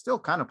 he is still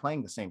kind of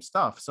playing the same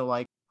stuff. So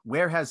like,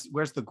 where's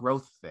the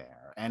growth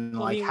there? And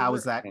Well, like, how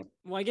is that?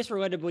 Well, I guess we're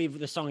led to believe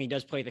the song he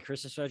does play, the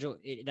Christmas special,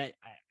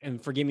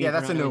 and forgive me, Yeah, if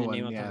that's I'm a not new knowing the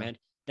name one. off the top of my Yeah. head.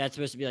 That's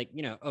supposed to be like,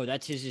 oh,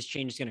 that's his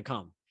change is going to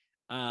come.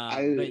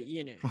 But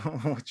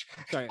Which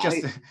sorry,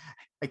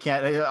 I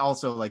can't. It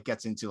also like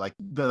gets into like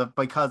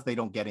because they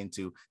don't get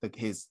into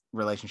his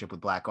relationship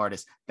with black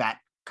artists. That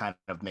kind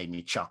of made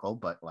me chuckle.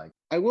 But like,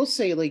 I will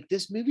say, like,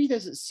 this movie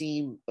doesn't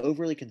seem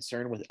overly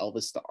concerned with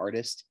Elvis the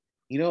artist.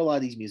 A lot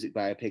of these music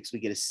biopics, we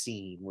get a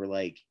scene where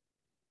like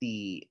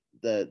they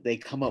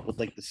come up with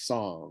like the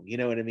song. You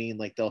know what I mean?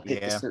 Like, they'll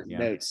hit the certain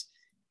notes.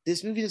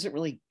 This movie doesn't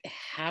really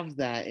have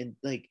that, and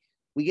like,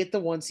 we get the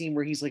one scene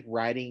where he's like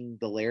writing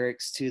the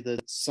lyrics to the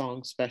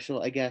song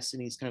special, I guess,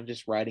 and he's kind of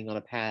just writing on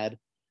a pad.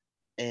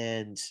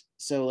 And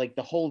so like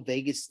the whole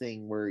Vegas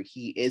thing where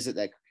he is at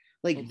that,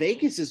 like,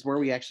 Vegas is where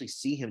we actually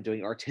see him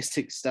doing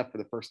artistic stuff for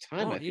the first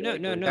time. No,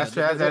 No. that's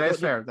fair. That is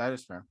fair. That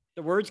is fair.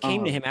 The words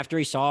came to him after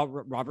he saw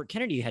Robert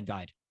Kennedy had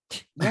died.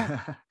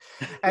 Yeah.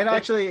 And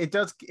actually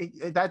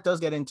that does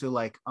get into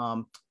like,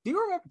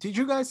 did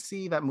you guys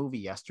see that movie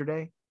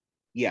Yesterday?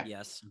 Yeah.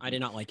 Yes, I did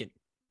not like it.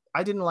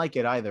 I didn't like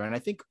it either. And I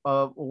think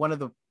one of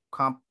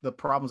the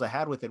problems I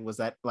had with it was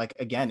that, like,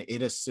 again,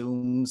 it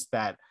assumes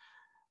that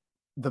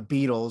the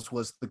Beatles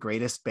was the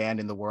greatest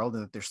band in the world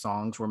and that their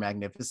songs were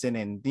magnificent.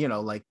 And,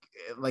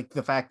 like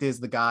the fact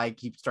is, the guy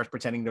starts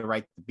pretending to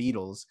write the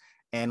Beatles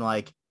and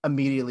like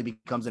immediately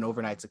becomes an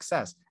overnight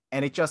success.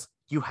 And it just,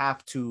 you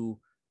have to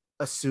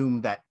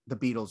assume that the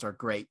Beatles are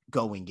great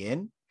going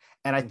in.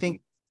 And I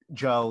think,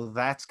 Joe,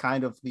 that's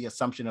kind of the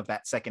assumption of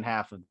that second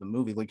half of the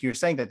movie. Like, you're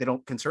saying that they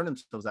don't concern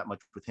themselves that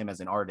much with him as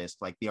an artist,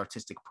 like the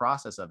artistic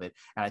process of it.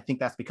 And I think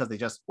that's because they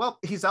just, well,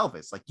 he's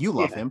Elvis, like, you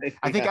love him.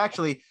 I think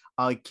actually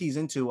keys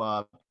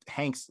into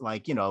Hanks,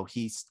 like,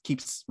 he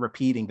keeps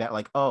repeating that,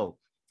 like, oh,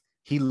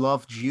 he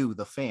loved you,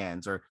 the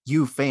fans, or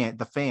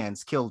the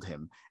fans killed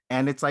him.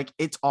 And it's like,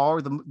 it's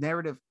all the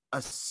narrative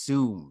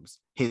assumes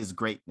his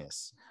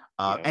greatness.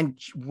 And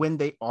when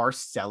they are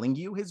selling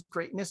you his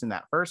greatness in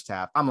that first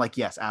half, I'm like,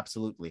 yes,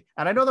 absolutely.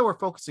 And I know that we're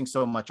focusing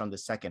so much on the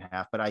second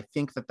half, but I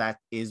think that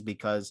is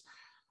because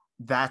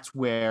that's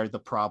where the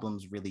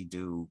problems really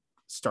do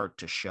start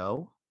to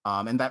show.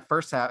 And that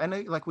first half,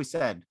 and like we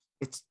said,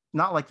 it's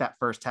not like that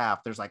first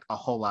half, there's like a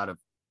whole lot of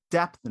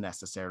depth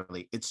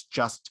necessarily. It's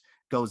just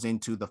goes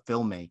into the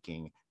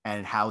filmmaking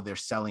and how they're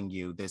selling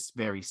you this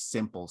very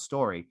simple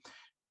story.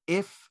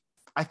 If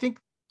I think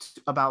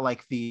about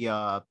like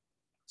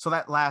so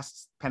that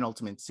last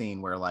penultimate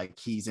scene where like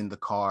he's in the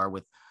car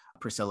with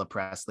Priscilla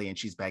Presley and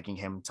she's begging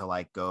him to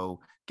like go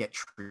get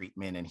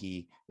treatment and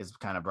he is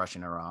kind of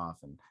brushing her off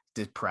and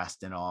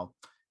depressed and all.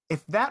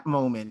 if that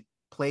moment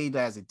played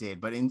as it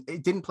did, but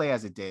it didn't play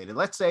as it did.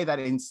 Let's say that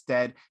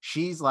instead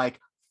she's like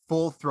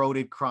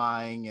full-throated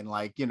crying and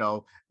like,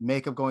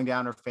 makeup going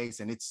down her face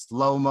and it's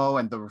slow-mo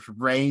and the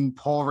rain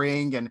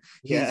pouring and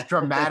he's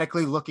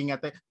dramatically looking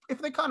at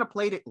if they kind of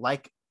played it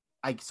like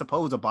I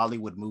suppose a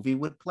Bollywood movie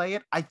would play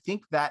it, I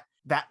think that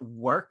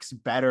works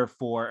better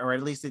or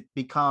at least it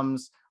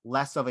becomes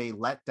less of a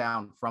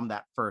letdown from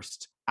that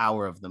first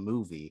hour of the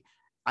movie.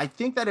 I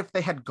think that if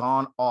they had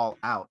gone all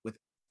out with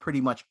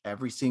pretty much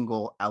every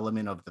single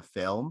element of the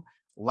film,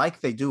 like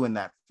they do in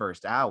that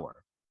first hour,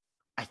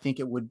 I think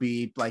it would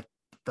be like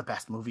the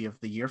best movie of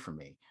the year for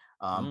me.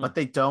 But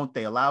they don't.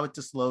 They allow it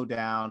to slow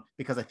down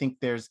because I think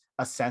there's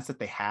a sense that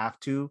they have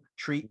to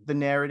treat the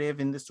narrative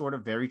in this sort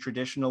of very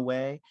traditional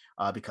way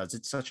because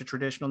it's such a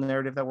traditional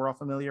narrative that we're all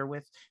familiar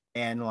with.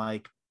 And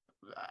like,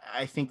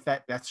 I think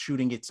that that's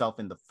shooting itself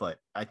in the foot.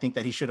 I think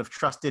that he should have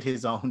trusted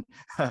his own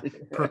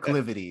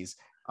proclivities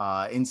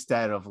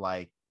instead of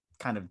like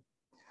kind of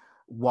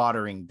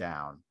watering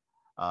down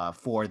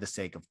for the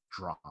sake of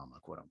drama,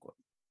 quote unquote.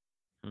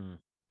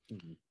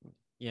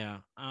 Yeah.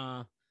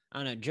 I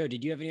don't know, Joe,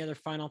 did you have any other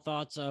final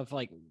thoughts of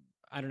like,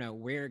 I don't know,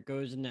 where it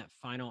goes in that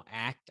final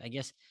act? I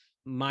guess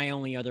my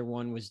only other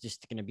one was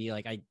just going to be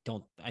like, I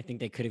think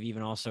they could have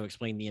even also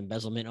explained the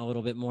embezzlement a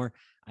little bit more.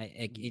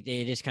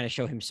 They just kind of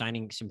show him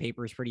signing some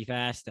papers pretty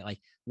fast that like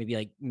maybe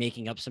like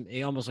making up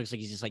it almost looks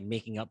like he's just like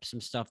making up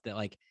some stuff that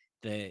like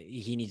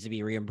he needs to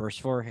be reimbursed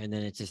for. And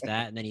then it's just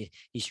that. And then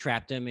he's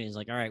trapped him and he's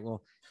like, all right,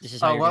 well, this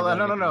is how. Oh,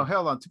 well, no.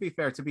 Hold on. To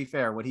be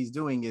fair, what he's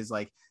doing is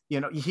like,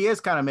 he is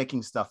kind of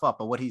making stuff up,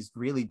 but what he's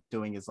really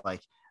doing is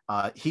like,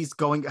 he's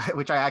going,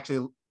 which I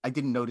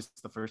didn't notice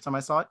the first time I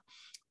saw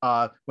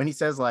it. When he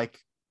says like,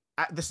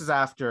 this is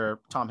after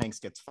Tom Hanks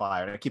gets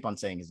fired. I keep on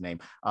saying his name.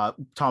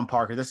 Tom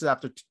Parker. This is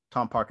after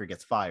Tom Parker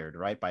gets fired,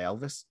 right? By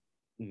Elvis.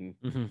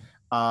 Mm-hmm.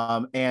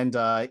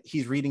 And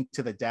he's reading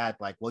to the dad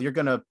like, well, you're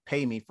going to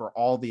pay me for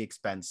all the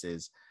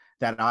expenses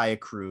that I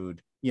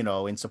accrued,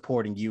 in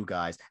supporting you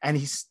guys. And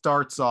he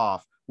starts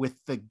off with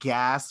the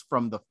gas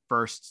from the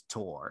first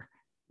tour.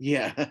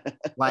 Yeah.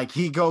 Like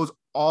he goes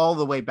all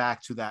the way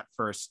back to that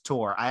first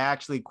tour. I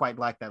actually quite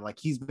like that. Like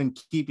he's been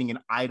keeping an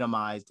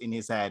itemized in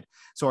his head,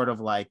 sort of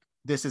like,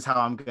 this is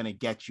how I'm going to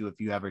get you if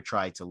you ever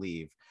try to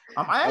leave.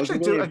 I actually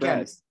do.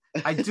 Again,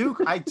 I do.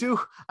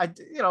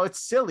 It's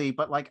silly,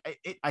 but like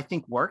I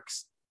think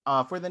works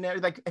for the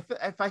narrative. Like if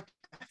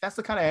that's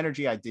the kind of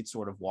energy I did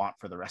sort of want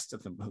for the rest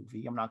of the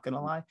movie. I'm not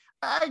gonna lie.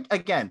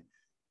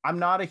 I'm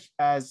not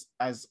as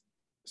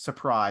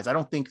surprised. I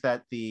don't think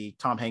that the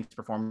Tom Hanks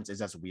performance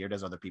is as weird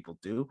as other people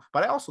do,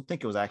 but I also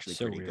think it was actually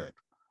pretty good.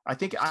 I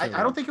think I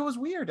don't think it was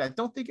weird. I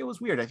don't think it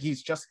was weird.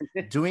 He's just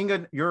doing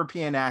a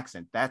European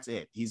accent. That's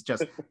it. He's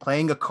just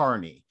playing a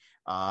carny.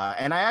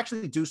 And I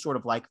actually do sort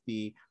of like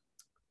the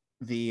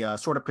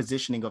sort of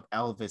positioning of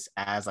Elvis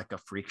as like a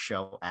freak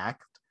show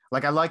act.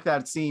 Like I like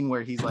that scene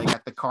where he's like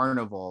at the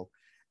carnival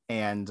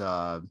and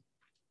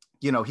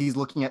he's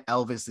looking at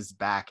Elvis's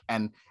back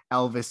and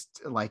Elvis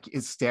like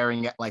is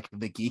staring at like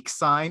the geek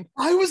sign.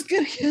 I was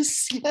gonna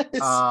guess, yes.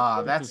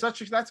 That's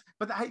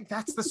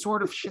the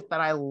sort of shit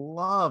that I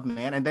love,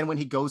 man. And then when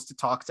he goes to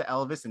talk to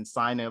Elvis and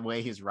sign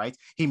away his rights,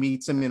 he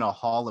meets him in a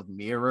hall of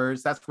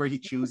mirrors. That's where he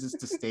chooses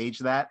to stage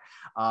that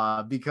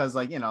because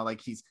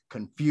like he's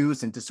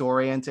confused and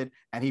disoriented,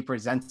 and he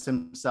presents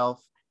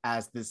himself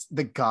as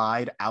the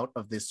guide out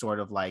of this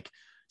sort of like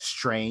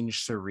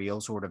strange,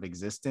 surreal sort of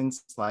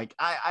existence. Like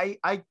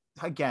I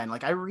again,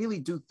 like I really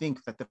do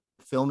think that the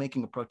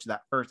filmmaking approach to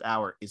that first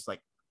hour is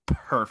like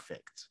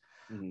perfect.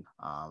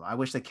 I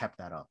wish they kept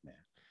that up, man.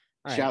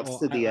 Shouts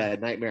to the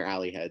Nightmare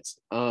Alley heads.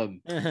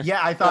 Yeah,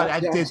 I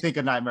did think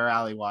of Nightmare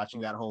Alley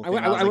watching that whole thing.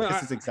 I was like,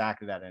 this is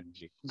exactly that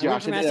energy.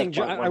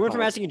 I went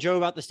from asking Joe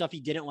about the stuff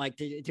he didn't like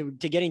to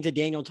getting to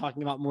Daniel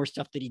talking about more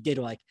stuff that he did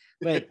like.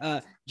 But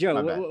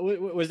Joe,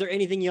 was there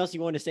anything else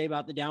you wanted to say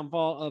about the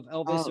downfall of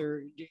Elvis,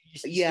 or you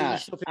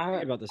still feel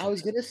about this? I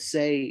was gonna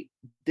say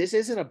this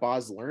isn't a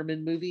Baz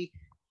Luhrmann movie,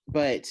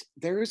 but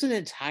there's an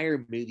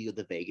entire movie of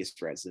the Vegas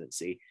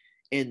residency,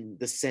 in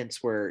the sense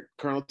where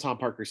Colonel Tom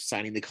Parker's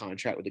signing the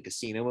contract with the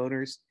casino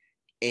owners,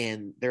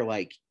 and they're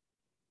like,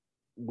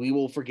 we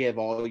will forgive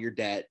all your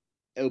debt,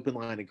 open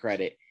line of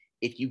credit,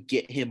 if you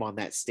get him on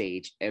that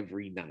stage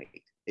every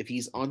night. If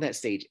he's on that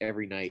stage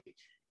every night.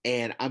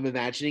 And I'm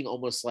imagining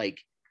almost like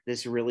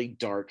this really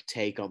dark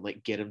take on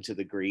like Get Him to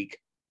the Greek,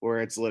 where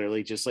it's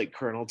literally just like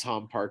Colonel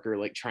Tom Parker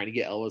like trying to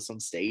get Elvis on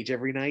stage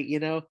every night,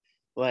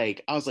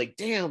 Like I was like,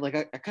 damn, like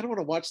I kind of want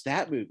to watch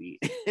that movie.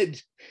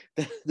 And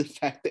the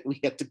fact that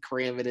we have to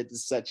cram it into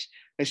such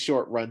a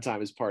short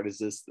runtime as part of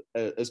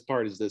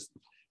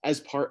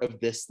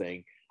this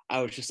thing,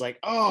 I was just like,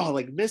 oh,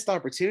 like missed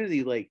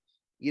opportunity. Like,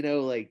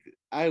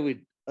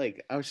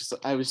 like I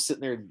was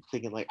sitting there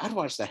thinking like I'd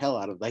watch the hell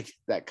out of like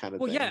that kind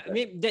of thing. Yeah,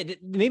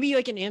 maybe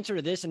like an answer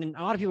to this, and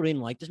a lot of people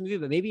didn't like this movie,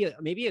 but maybe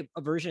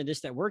a version of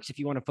this that works if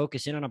you want to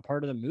focus in on a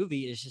part of the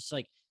movie is just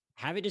like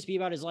have it just be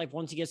about his life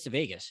once he gets to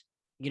Vegas.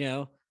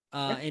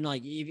 And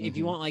like if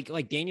you want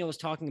like Daniel was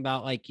talking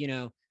about like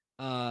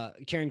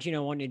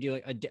Tarantino wanted to do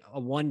like a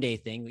 1 day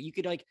thing, you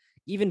could like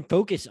even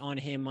focus on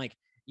him. Like,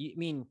 I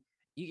mean,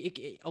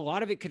 a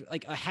lot of it could,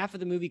 like a half of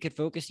the movie could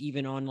focus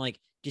even on like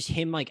just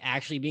him like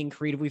actually being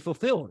creatively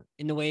fulfilled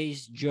in the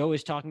ways Joe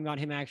is talking about,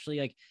 him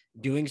actually like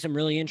doing some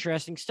really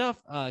interesting stuff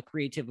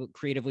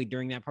creatively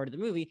during that part of the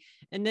movie.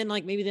 And then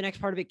like maybe the next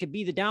part of it could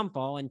be the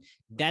downfall, and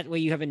that way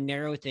you have a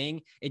narrow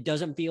thing. It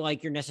doesn't feel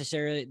like you're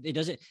necessarily, it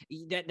doesn't,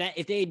 that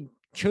if they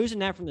chosen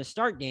that from the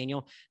start,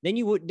 Daniel, then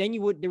you would there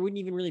wouldn't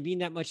even really be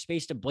that much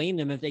space to blame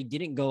them if they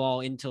didn't go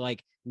all into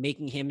like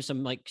making him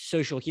some like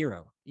social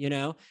hero.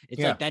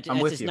 It's like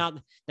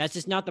that's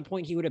just not the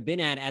point he would have been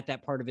at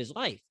that part of his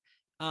life.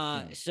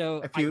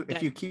 So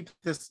if you keep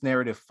this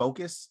narrative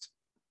focused,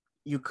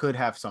 you could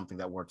have something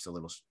that works a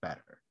little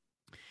better.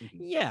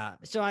 Yeah,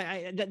 so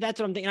that's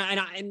what I'm thinking.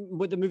 And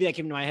what the movie that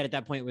came to my head at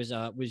that point was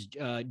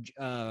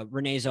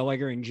Renee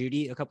Zellweger and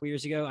Judy a couple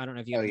years ago. I don't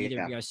know if either of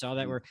you guys saw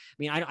that. Where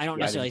I don't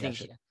necessarily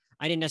think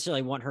I didn't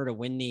necessarily want her to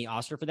win the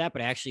Oscar for that,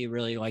 but I actually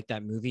really liked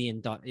that movie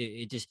and thought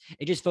it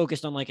just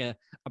focused on like a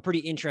pretty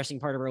interesting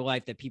part of her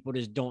life that people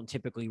just don't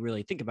typically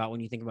really think about when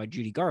you think about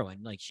Judy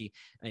Garland. Like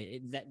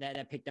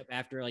that picked up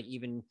after like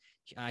even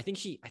I think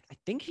she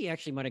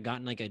actually might have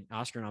gotten like an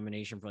Oscar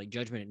nomination for like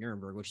Judgment at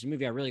Nuremberg, which is a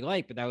movie I really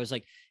like. But that was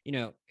like,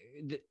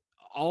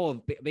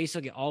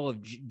 basically all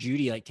of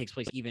Judy like takes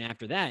place even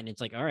after that. And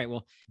it's like, all right,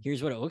 well,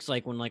 here's what it looks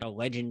like when like a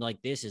legend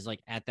like this is like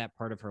at that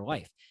part of her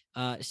life.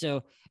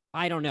 So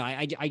I don't know.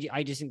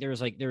 I just think there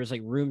was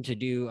like room to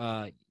do,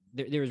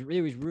 there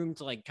was room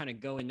to like kind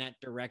of go in that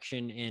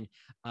direction and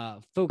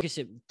focus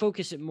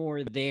it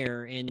more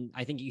there. And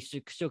I think you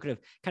still could have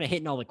kind of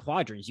hit in all the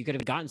quadrants. You could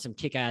have gotten some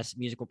kick-ass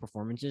musical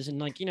performances and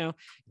like,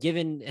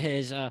 given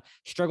his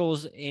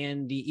struggles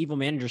and the evil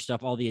manager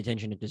stuff all the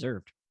attention it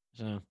deserved.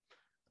 So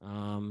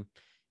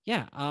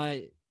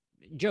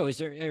Joe, is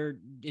there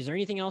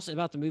anything else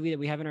about the movie that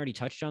we haven't already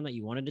touched on that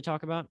you wanted to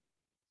talk about?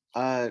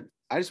 I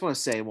just want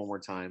to say one more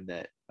time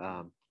that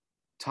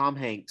Tom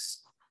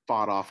Hanks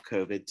fought off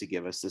COVID to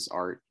give us this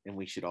art, and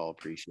we should all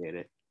appreciate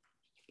it.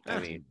 I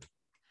mean,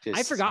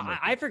 I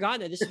forgot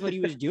that this is what he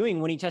was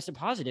doing when he tested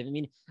positive. I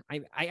mean,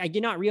 I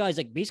did not realize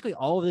like basically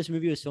all of this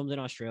movie was filmed in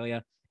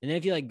Australia. And then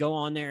if you like go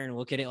on there and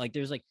look at it, like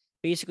there's like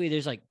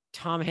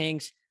Tom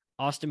Hanks,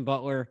 Austin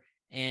Butler,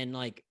 and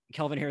like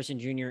Kelvin Harrison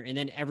Jr. and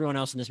then everyone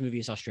else in this movie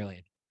is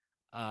Australian.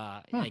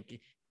 Like,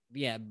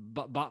 yeah,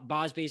 but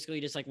Baz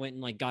basically just like went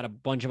and like got a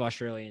bunch of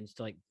Australians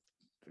to like,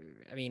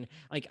 I mean,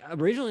 like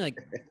originally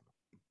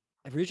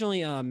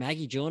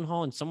Maggie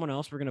Gyllenhaal and someone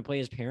else were gonna play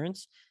his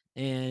parents,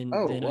 and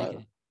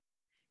I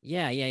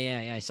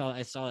saw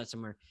that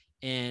somewhere.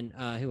 And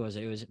who was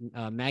it? It was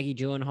Maggie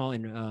Gyllenhaal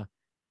and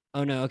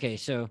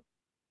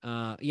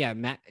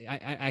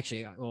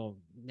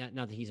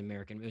not that he's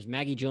American. It was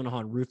Maggie Gyllenhaal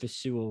and Rufus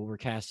Sewell were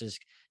cast as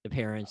the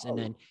parents, and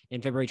then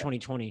in February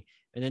 2020,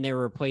 and then they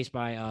were replaced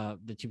by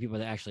the two people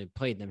that actually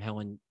played them,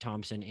 Helen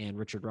Thompson and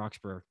Richard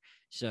Roxburgh.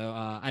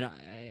 So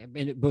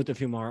both of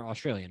whom are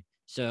Australian.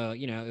 So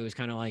it was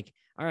kind of like,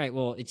 all right,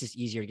 well, it's just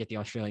easier to get the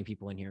Australian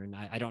people in here, and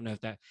I don't know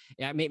if that,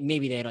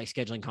 maybe they had like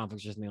scheduling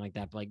conflicts or something like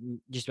that, but like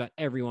just about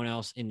everyone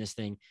else in this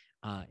thing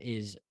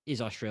is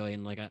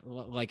Australian. Like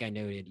I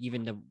noted,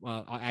 even the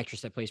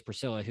actress that plays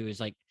Priscilla, who is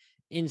like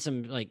in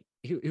some like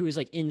who is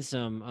like in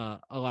some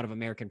a lot of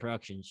American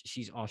productions,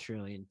 she's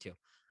Australian too.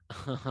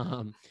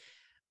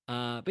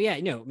 But yeah,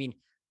 I mean,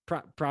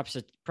 props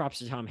to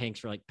Tom Hanks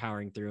for like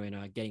powering through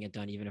and getting it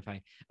done. Even if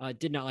I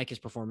did not like his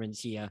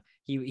performance,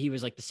 he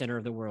was like the center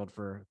of the world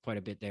for quite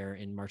a bit there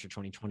in March of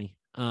 2020.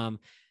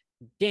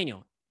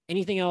 Daniel,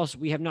 anything else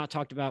we have not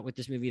talked about with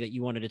this movie that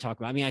you wanted to talk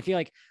about? I mean, I feel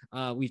like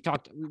we've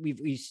talked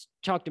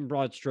in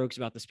broad strokes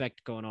about the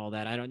spectacle and all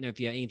that. I don't know if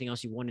you have anything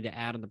else you wanted to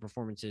add on the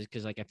performances,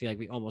 because like I feel like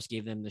we almost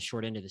gave them the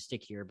short end of the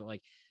stick here. But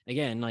like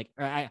again, like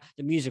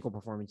the musical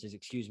performances,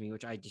 excuse me,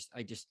 which I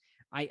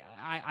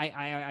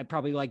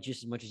probably like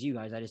just as much as you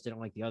guys. I just didn't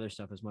like the other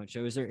stuff as much.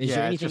 So is there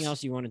anything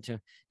else you wanted to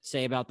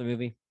say about the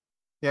movie?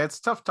 Yeah,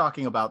 it's tough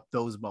talking about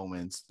those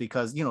moments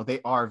because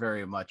they are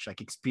very much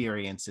like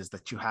experiences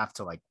that you have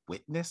to like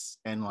witness,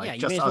 and like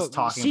just us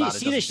talking about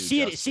it.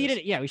 See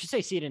it. Yeah, we should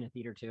say see it in a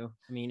theater too.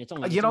 I mean, it's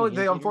only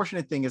the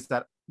unfortunate thing is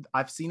that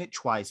I've seen it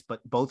twice,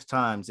 but both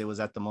times it was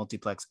at the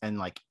multiplex and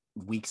like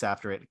weeks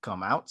after it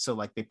come out. So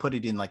like they put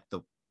it in like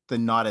the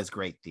not as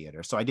great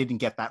theater, so I didn't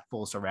get that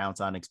full surround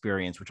sound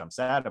experience, which I'm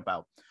sad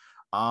about.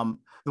 The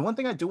one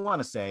thing I do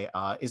want to say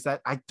is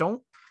that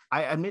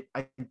I admit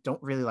I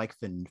don't really like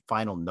the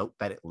final note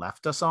that it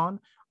left us on.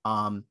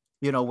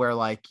 Where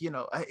like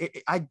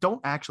I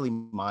don't actually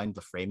mind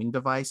the framing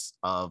device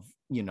of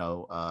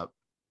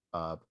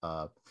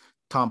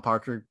Tom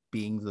Parker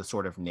being the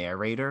sort of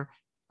narrator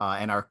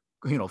and our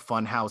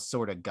funhouse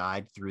sort of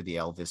guide through the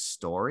Elvis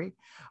story,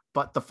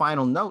 but the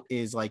final note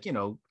is like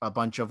a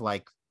bunch of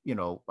like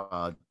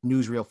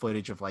newsreel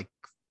footage of like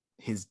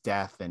his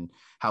death and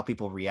how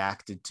people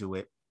reacted to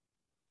it.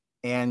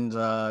 And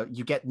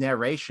you get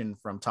narration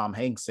from Tom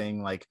Hanks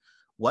saying like,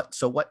 what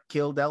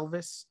killed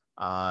Elvis?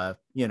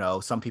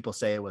 Some people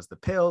say it was the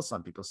pill,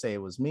 some people say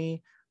it was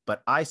me,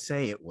 but I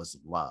say it was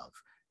love.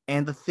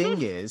 And the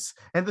thing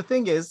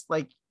is,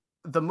 like,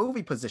 the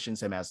movie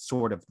positions him as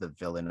sort of the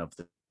villain of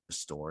the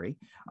story.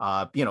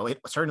 It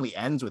certainly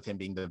ends with him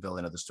being the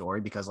villain of the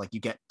story, because like you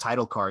get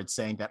title cards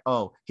saying that,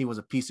 oh, he was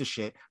a piece of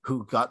shit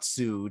who got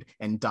sued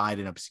and died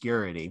in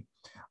obscurity.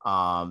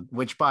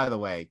 Which, by the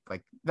way,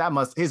 like,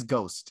 his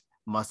ghost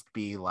must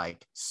be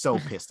like so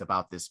pissed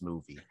about this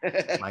movie.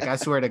 Like, I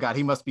swear to God,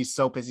 he must be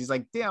so pissed. He's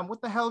like, damn,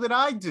 what the hell did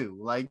I do?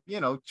 Like,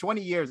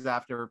 20 years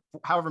after,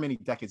 however many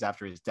decades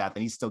after his death,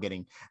 and he's still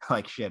getting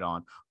like shit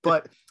on.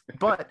 But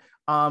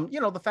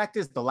the fact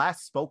is, the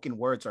last spoken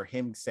words are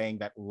him saying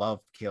that love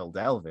killed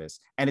Elvis.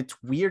 And it's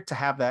weird to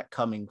have that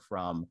coming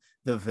from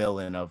the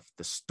villain of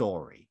the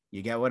story.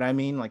 You get what I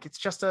mean? Like, it's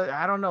just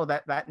I don't know,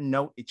 that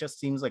note, it just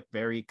seems like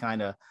very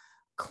kind of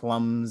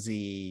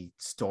clumsy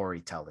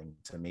storytelling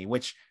to me,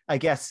 which I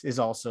guess is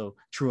also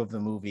true of the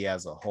movie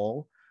as a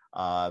whole.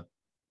 As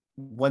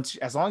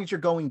long as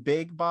you're going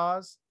big,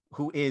 Baz,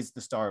 who is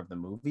the star of the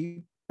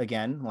movie,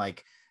 again,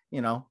 like,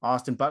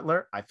 Austin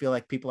Butler, I feel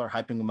like people are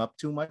hyping him up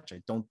too much.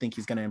 I don't think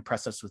he's going to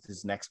impress us with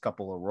his next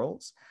couple of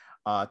roles.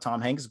 Tom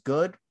Hanks,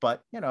 good,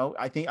 but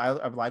I think I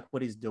like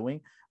what he's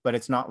doing, but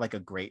it's not like a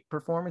great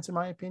performance in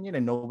my opinion,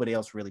 and nobody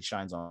else really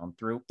shines on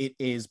through. It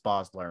is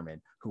Baz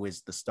Luhrmann who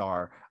is the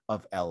star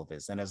of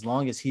Elvis, and as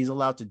long as he's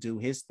allowed to do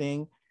his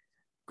thing,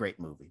 great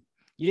movie.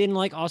 You didn't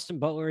like Austin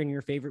Butler in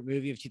your favorite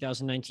movie of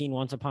 2019,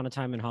 Once Upon a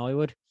Time in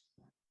Hollywood?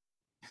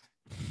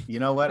 You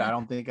know what? I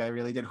don't think I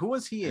really did. Who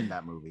was he in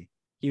that movie?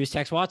 He was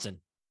Tex Watson.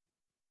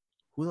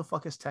 Who the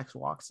fuck is Tex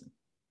Watson?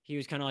 He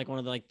was kind of like one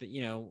of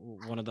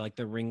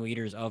the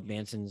ringleaders of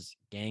Manson's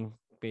gang,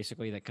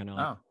 basically, that kind of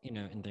like,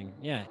 and thing.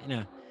 Yeah,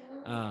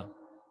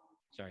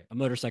 sorry, a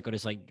motorcycle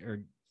just like, or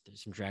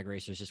some drag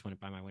racers just went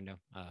by my window.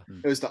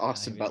 It was the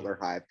Austin Butler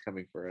hype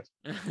coming for us.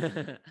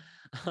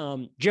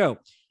 Joe,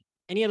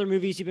 any other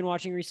movies you've been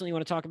watching recently you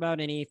want to talk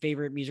about? Any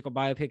favorite musical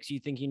biopics you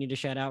think you need to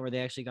shout out where they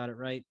actually got it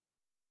right?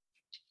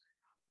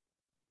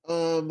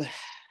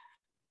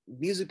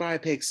 Music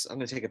biopics, I'm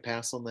gonna take a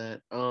pass on that.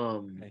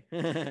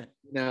 Okay.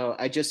 No,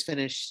 I just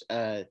finished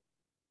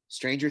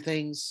Stranger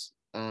Things,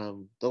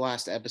 the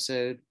last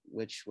episode,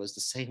 which was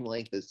the same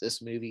length as this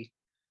movie.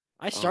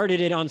 I started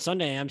it on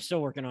Sunday. I'm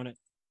still working on it.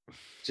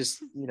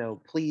 Just,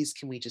 please,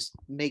 can we just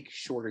make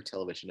shorter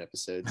television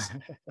episodes?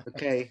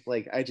 Okay,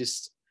 like I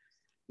just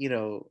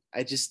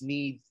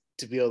need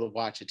to be able to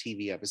watch a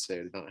TV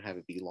episode and not have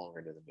it be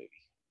longer than the movie.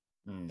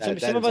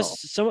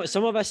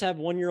 Some of us have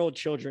 1-year-old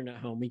children at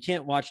home. We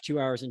can't watch 2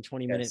 hours and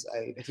 20 minute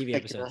TV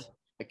episodes.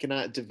 I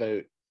cannot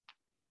devote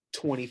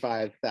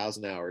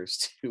 25,000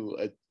 hours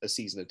to a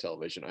season of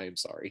television. I am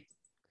sorry.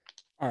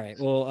 All right.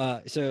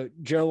 Well, so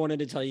Joe wanted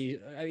to tell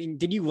you, I mean,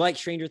 did you like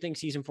Stranger Things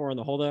season 4 on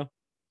the whole though?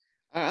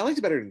 I liked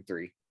it better than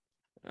 3.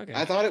 Okay.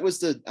 I thought it was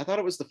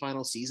the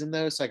final season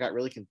though, so I got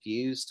really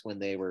confused when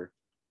they were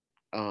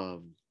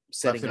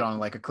setting it on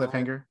like a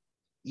cliffhanger.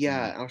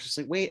 Yeah, I was just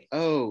like, wait,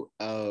 oh,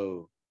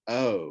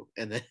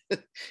 and then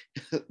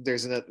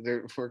there's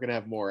another. We're gonna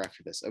have more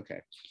after this. Okay.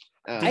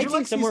 Did you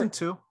like season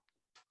 2?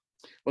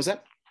 What's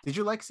that? Did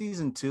you like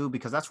season 2?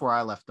 Because that's where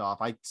I left off.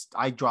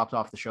 I dropped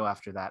off the show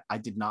after that. I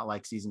did not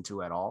like season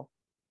 2 at all.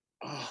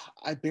 Oh,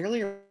 I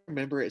barely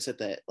remember it said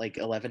that like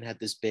 11 had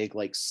this big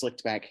like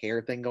slicked back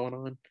hair thing going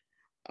on.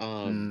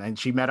 And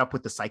she met up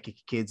with the psychic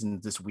kids in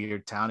this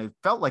weird town. It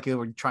felt like they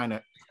were trying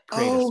to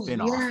create a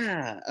spin-off.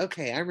 Yeah.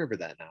 Okay, I remember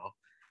that now.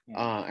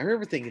 I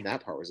remember thinking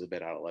that part was a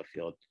bit out of left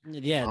field.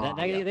 Yeah,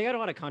 they got a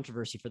lot of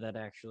controversy for that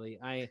actually.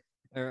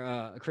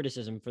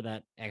 Criticism for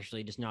that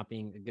actually just not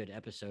being a good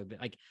episode.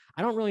 But like,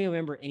 I don't really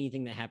remember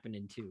anything that happened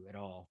in 2 at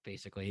all,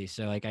 basically.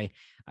 So like, I'm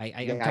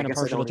kind of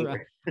partial to 3.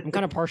 I'm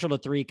kind of partial to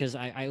 3 because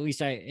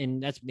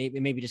and that's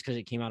maybe just because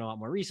it came out a lot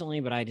more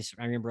recently. But I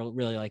remember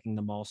really liking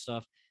the mall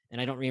stuff,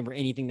 and I don't remember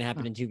anything that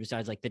happened in 2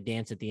 besides like the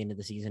dance at the end of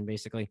the season,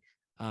 basically.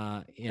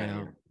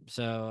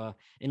 So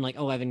and like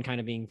 11 kind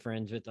of being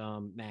friends with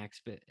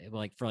Max, but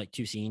like for like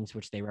 2 scenes,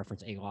 which they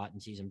reference a lot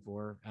in season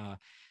 4.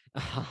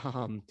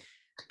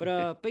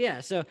 But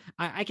yeah, so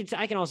I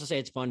can also say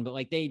it's fun, but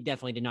like they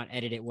definitely did not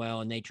edit it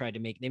well, and they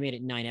made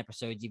it 9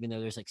 episodes, even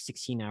though there's like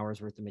 16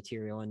 hours worth of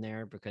material in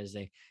there because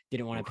they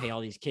didn't want to pay all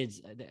these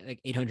kids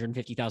like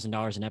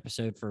 $850,000 an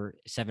episode for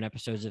 7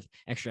 episodes of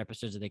extra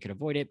episodes that they could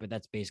avoid it. But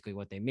that's basically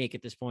what they make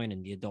at this point,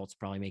 and the adults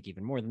probably make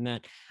even more than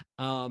that.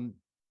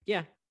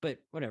 Yeah, but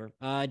whatever.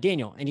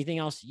 Daniel, anything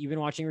else you've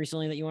been watching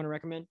recently that you want to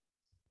recommend?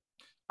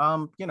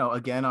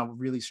 Again, I'll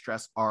really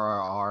stress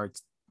RRR.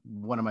 It's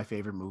one of my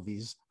favorite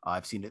movies.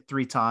 I've seen it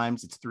 3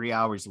 times. It's 3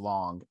 hours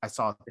long. I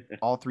saw it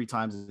all 3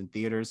 times in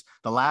theaters.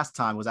 The last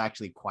time was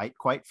actually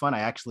quite fun.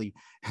 I actually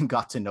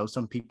got to know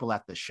some people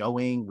at the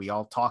showing. We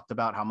all talked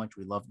about how much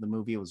we loved the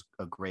movie. It was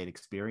a great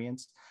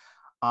experience.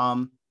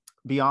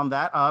 Beyond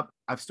that,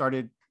 I've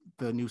started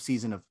the new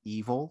season of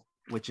Evil,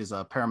 which is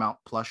a Paramount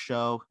Plus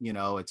show.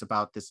 It's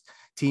about this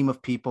team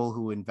of people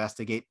who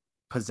investigate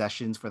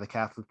possessions for the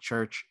Catholic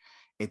Church.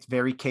 It's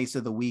very case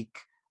of the week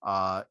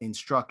in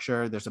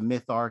structure. There's a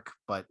myth arc,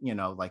 but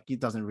like it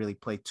doesn't really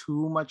play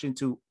too much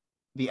into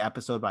the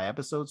episode by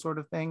episode sort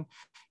of thing.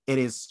 It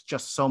is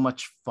just so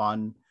much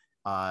fun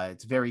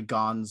It's very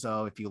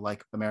gonzo. If you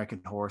like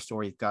American Horror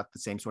Story, it's got the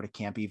same sort of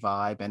campy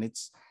vibe, and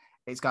it's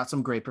got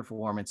some great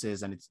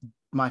performances, and it's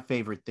my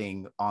favorite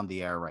thing on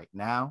the air right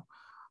now.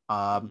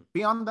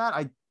 Beyond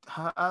that,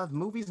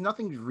 movies,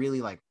 nothing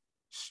really like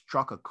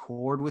struck a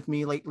chord with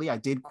me lately. I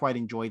did quite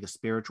enjoy The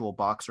Spiritual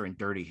Boxer and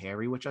Dirty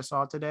Harry, which I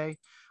saw today.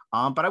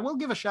 But I will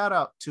give a shout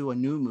out to a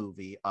new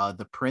movie,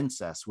 The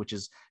Princess, which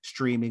is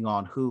streaming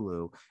on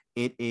Hulu.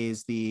 It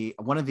is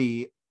one of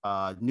the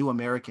new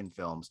American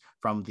films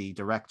from the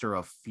director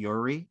of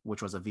Fury,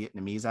 which was a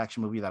Vietnamese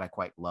action movie that I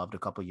quite loved a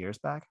couple years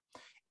back.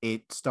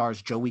 It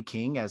stars Joey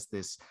King as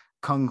this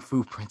kung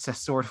fu princess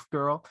sort of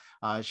girl.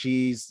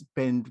 She's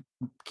been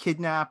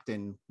kidnapped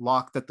and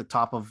locked at the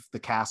top of the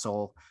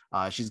castle.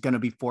 She's going to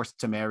be forced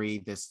to marry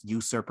this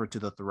usurper to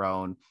the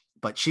throne,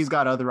 but she's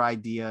got other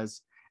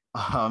ideas.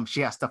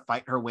 She has to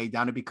fight her way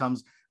down. It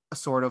becomes a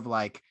sort of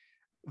like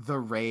The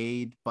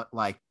Raid, but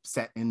like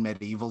set in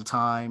medieval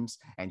times,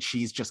 and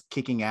she's just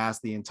kicking ass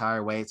the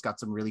entire way. It's got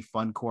some really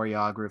fun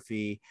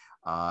choreography.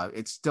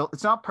 It's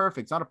not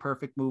perfect. It's not a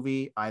perfect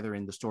movie either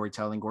in the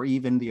storytelling or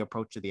even the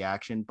approach to the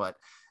action, but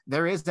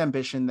there is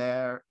ambition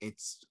there.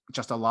 It's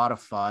just a lot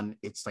of fun.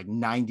 It's like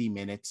 90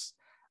 minutes.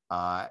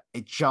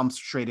 It jumps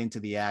straight into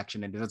the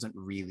action and it doesn't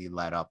really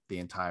let up the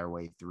entire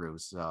way through.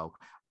 So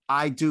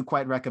I do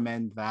quite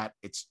recommend that.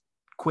 It's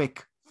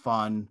quick,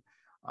 fun,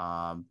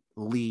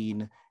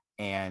 lean,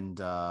 and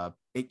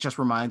it just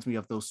reminds me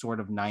of those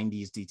sort of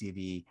 90s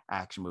DTV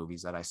action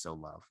movies that I so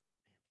love.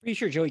 Pretty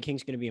sure Joey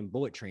King's going to be in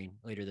Bullet Train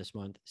later this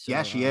month. So,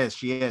 yeah, she is.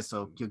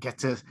 So you'll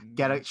get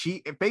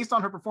she, based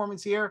on her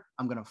performance here,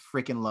 I'm going to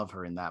freaking love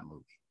her in that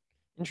movie.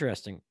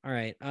 Interesting. All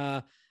right.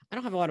 I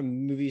don't have a lot of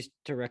movies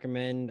to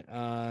recommend.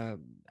 I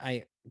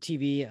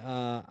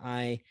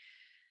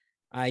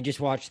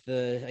just watched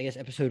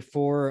episode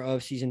 4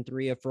 of season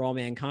 3 of For All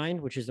Mankind,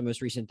 which is the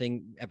most recent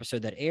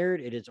episode that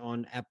aired. It is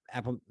on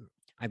Apple.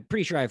 I'm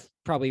pretty sure I've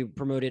probably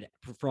promoted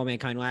For All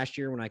Mankind last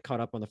year when I caught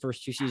up on the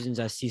first 2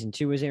 seasons as season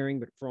 2 was airing,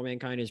 but For All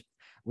Mankind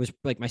was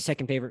like my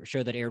second favorite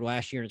show that aired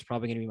last year. And it's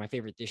probably going to be my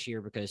favorite this year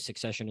because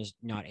Succession is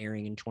not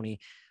airing in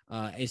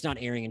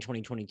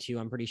 2022,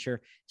 I'm pretty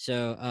sure.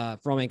 So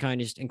For All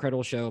Mankind is an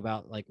incredible show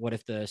about like, what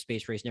if the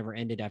space race never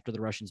ended after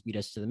the Russians beat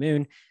us to the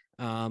moon?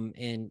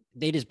 And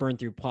they just burn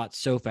through plots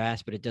so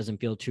fast, but it doesn't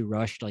feel too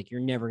rushed. Like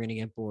you're never going to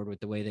get bored with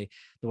the way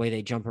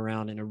they jump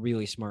around in a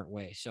really smart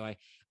way. So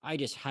I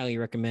just highly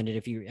recommend it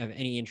if you have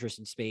any interest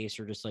in space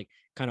or just like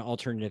kind of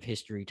alternative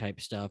history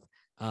type stuff.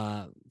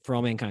 For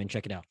All Mankind,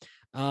 check it out.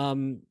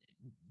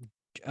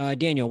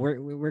 Daniel,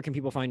 where can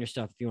people find your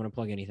stuff if you want to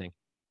plug anything?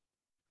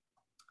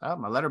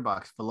 My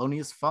letterbox,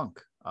 Felonious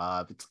Funk.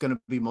 It's going to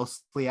be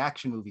mostly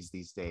action movies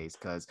these days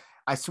because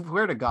I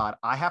swear to God,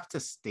 I have to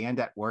stand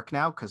at work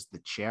now because the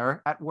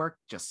chair at work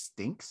just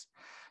stinks.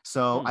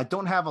 So I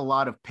don't have a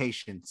lot of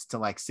patience to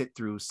like sit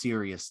through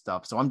serious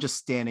stuff. So I'm just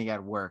standing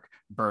at work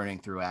burning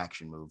through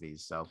action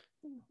movies. So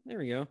there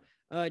we go.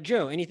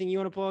 Joe, anything you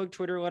want to plug?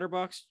 Twitter,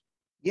 Letterboxd?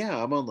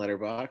 Yeah, I'm on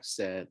Letterboxd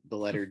at the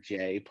letter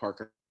J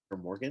Parker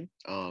Morgan.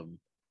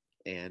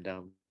 And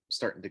I'm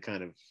starting to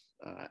kind of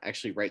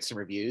actually write some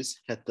reviews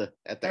at the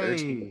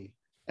urge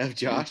of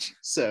Josh.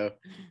 So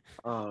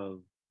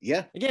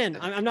yeah. Again,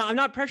 I'm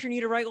not pressuring you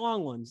to write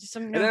long ones.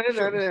 No.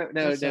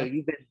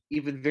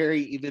 You've been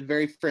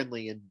very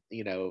friendly and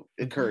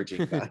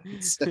encouraging.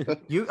 So.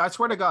 I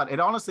swear to God, it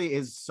honestly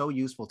is so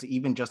useful to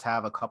even just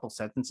have a couple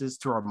sentences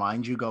to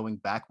remind you going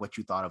back what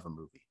you thought of a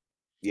movie.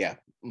 Yeah.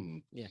 Mm-hmm.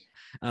 Yeah.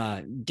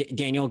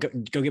 Daniel, go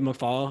give him a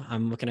follow.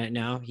 I'm looking at it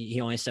now. He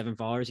only has 7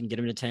 followers. You can get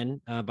him to 10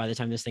 by the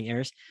time this thing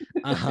airs.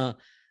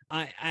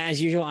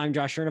 As usual, I'm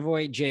Josh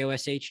Chernovoy,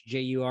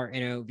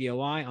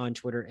 JoshJurnovoi on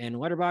Twitter and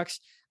Letterboxd.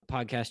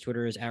 Podcast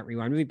Twitter is at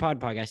Rewind Movie Pod.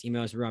 Podcast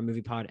email is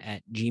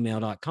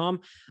rewindmoviepod@gmail.com.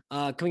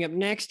 Coming up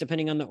next,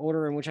 depending on the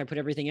order in which I put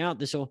everything out,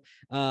 because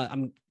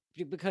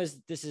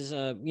this is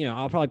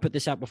I'll probably put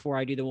this out before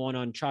I do the one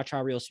on Cha Cha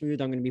Real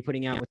Smooth. I'm going to be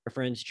putting out with our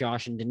friends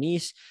Josh and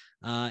Denise.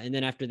 And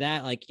then after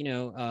that, I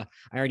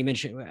already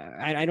mentioned,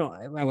 I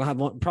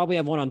will probably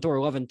have one on Thor: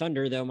 Love and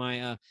Thunder,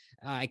 though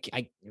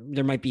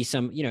there might be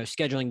some,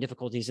 scheduling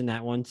difficulties in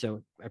that one.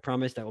 So I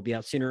promise that will be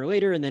out sooner or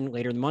later. And then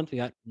later in the month, we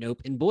got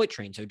Nope and Bullet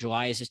Train. So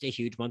July is just a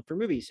huge month for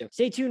movies. So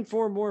stay tuned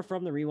for more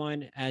from the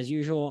Rewind. As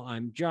usual,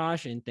 I'm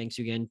Josh, and thanks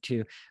again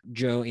to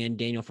Joe and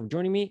Daniel for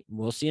joining me.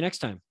 We'll see you next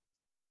time.